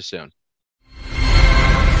 We'll see you soon.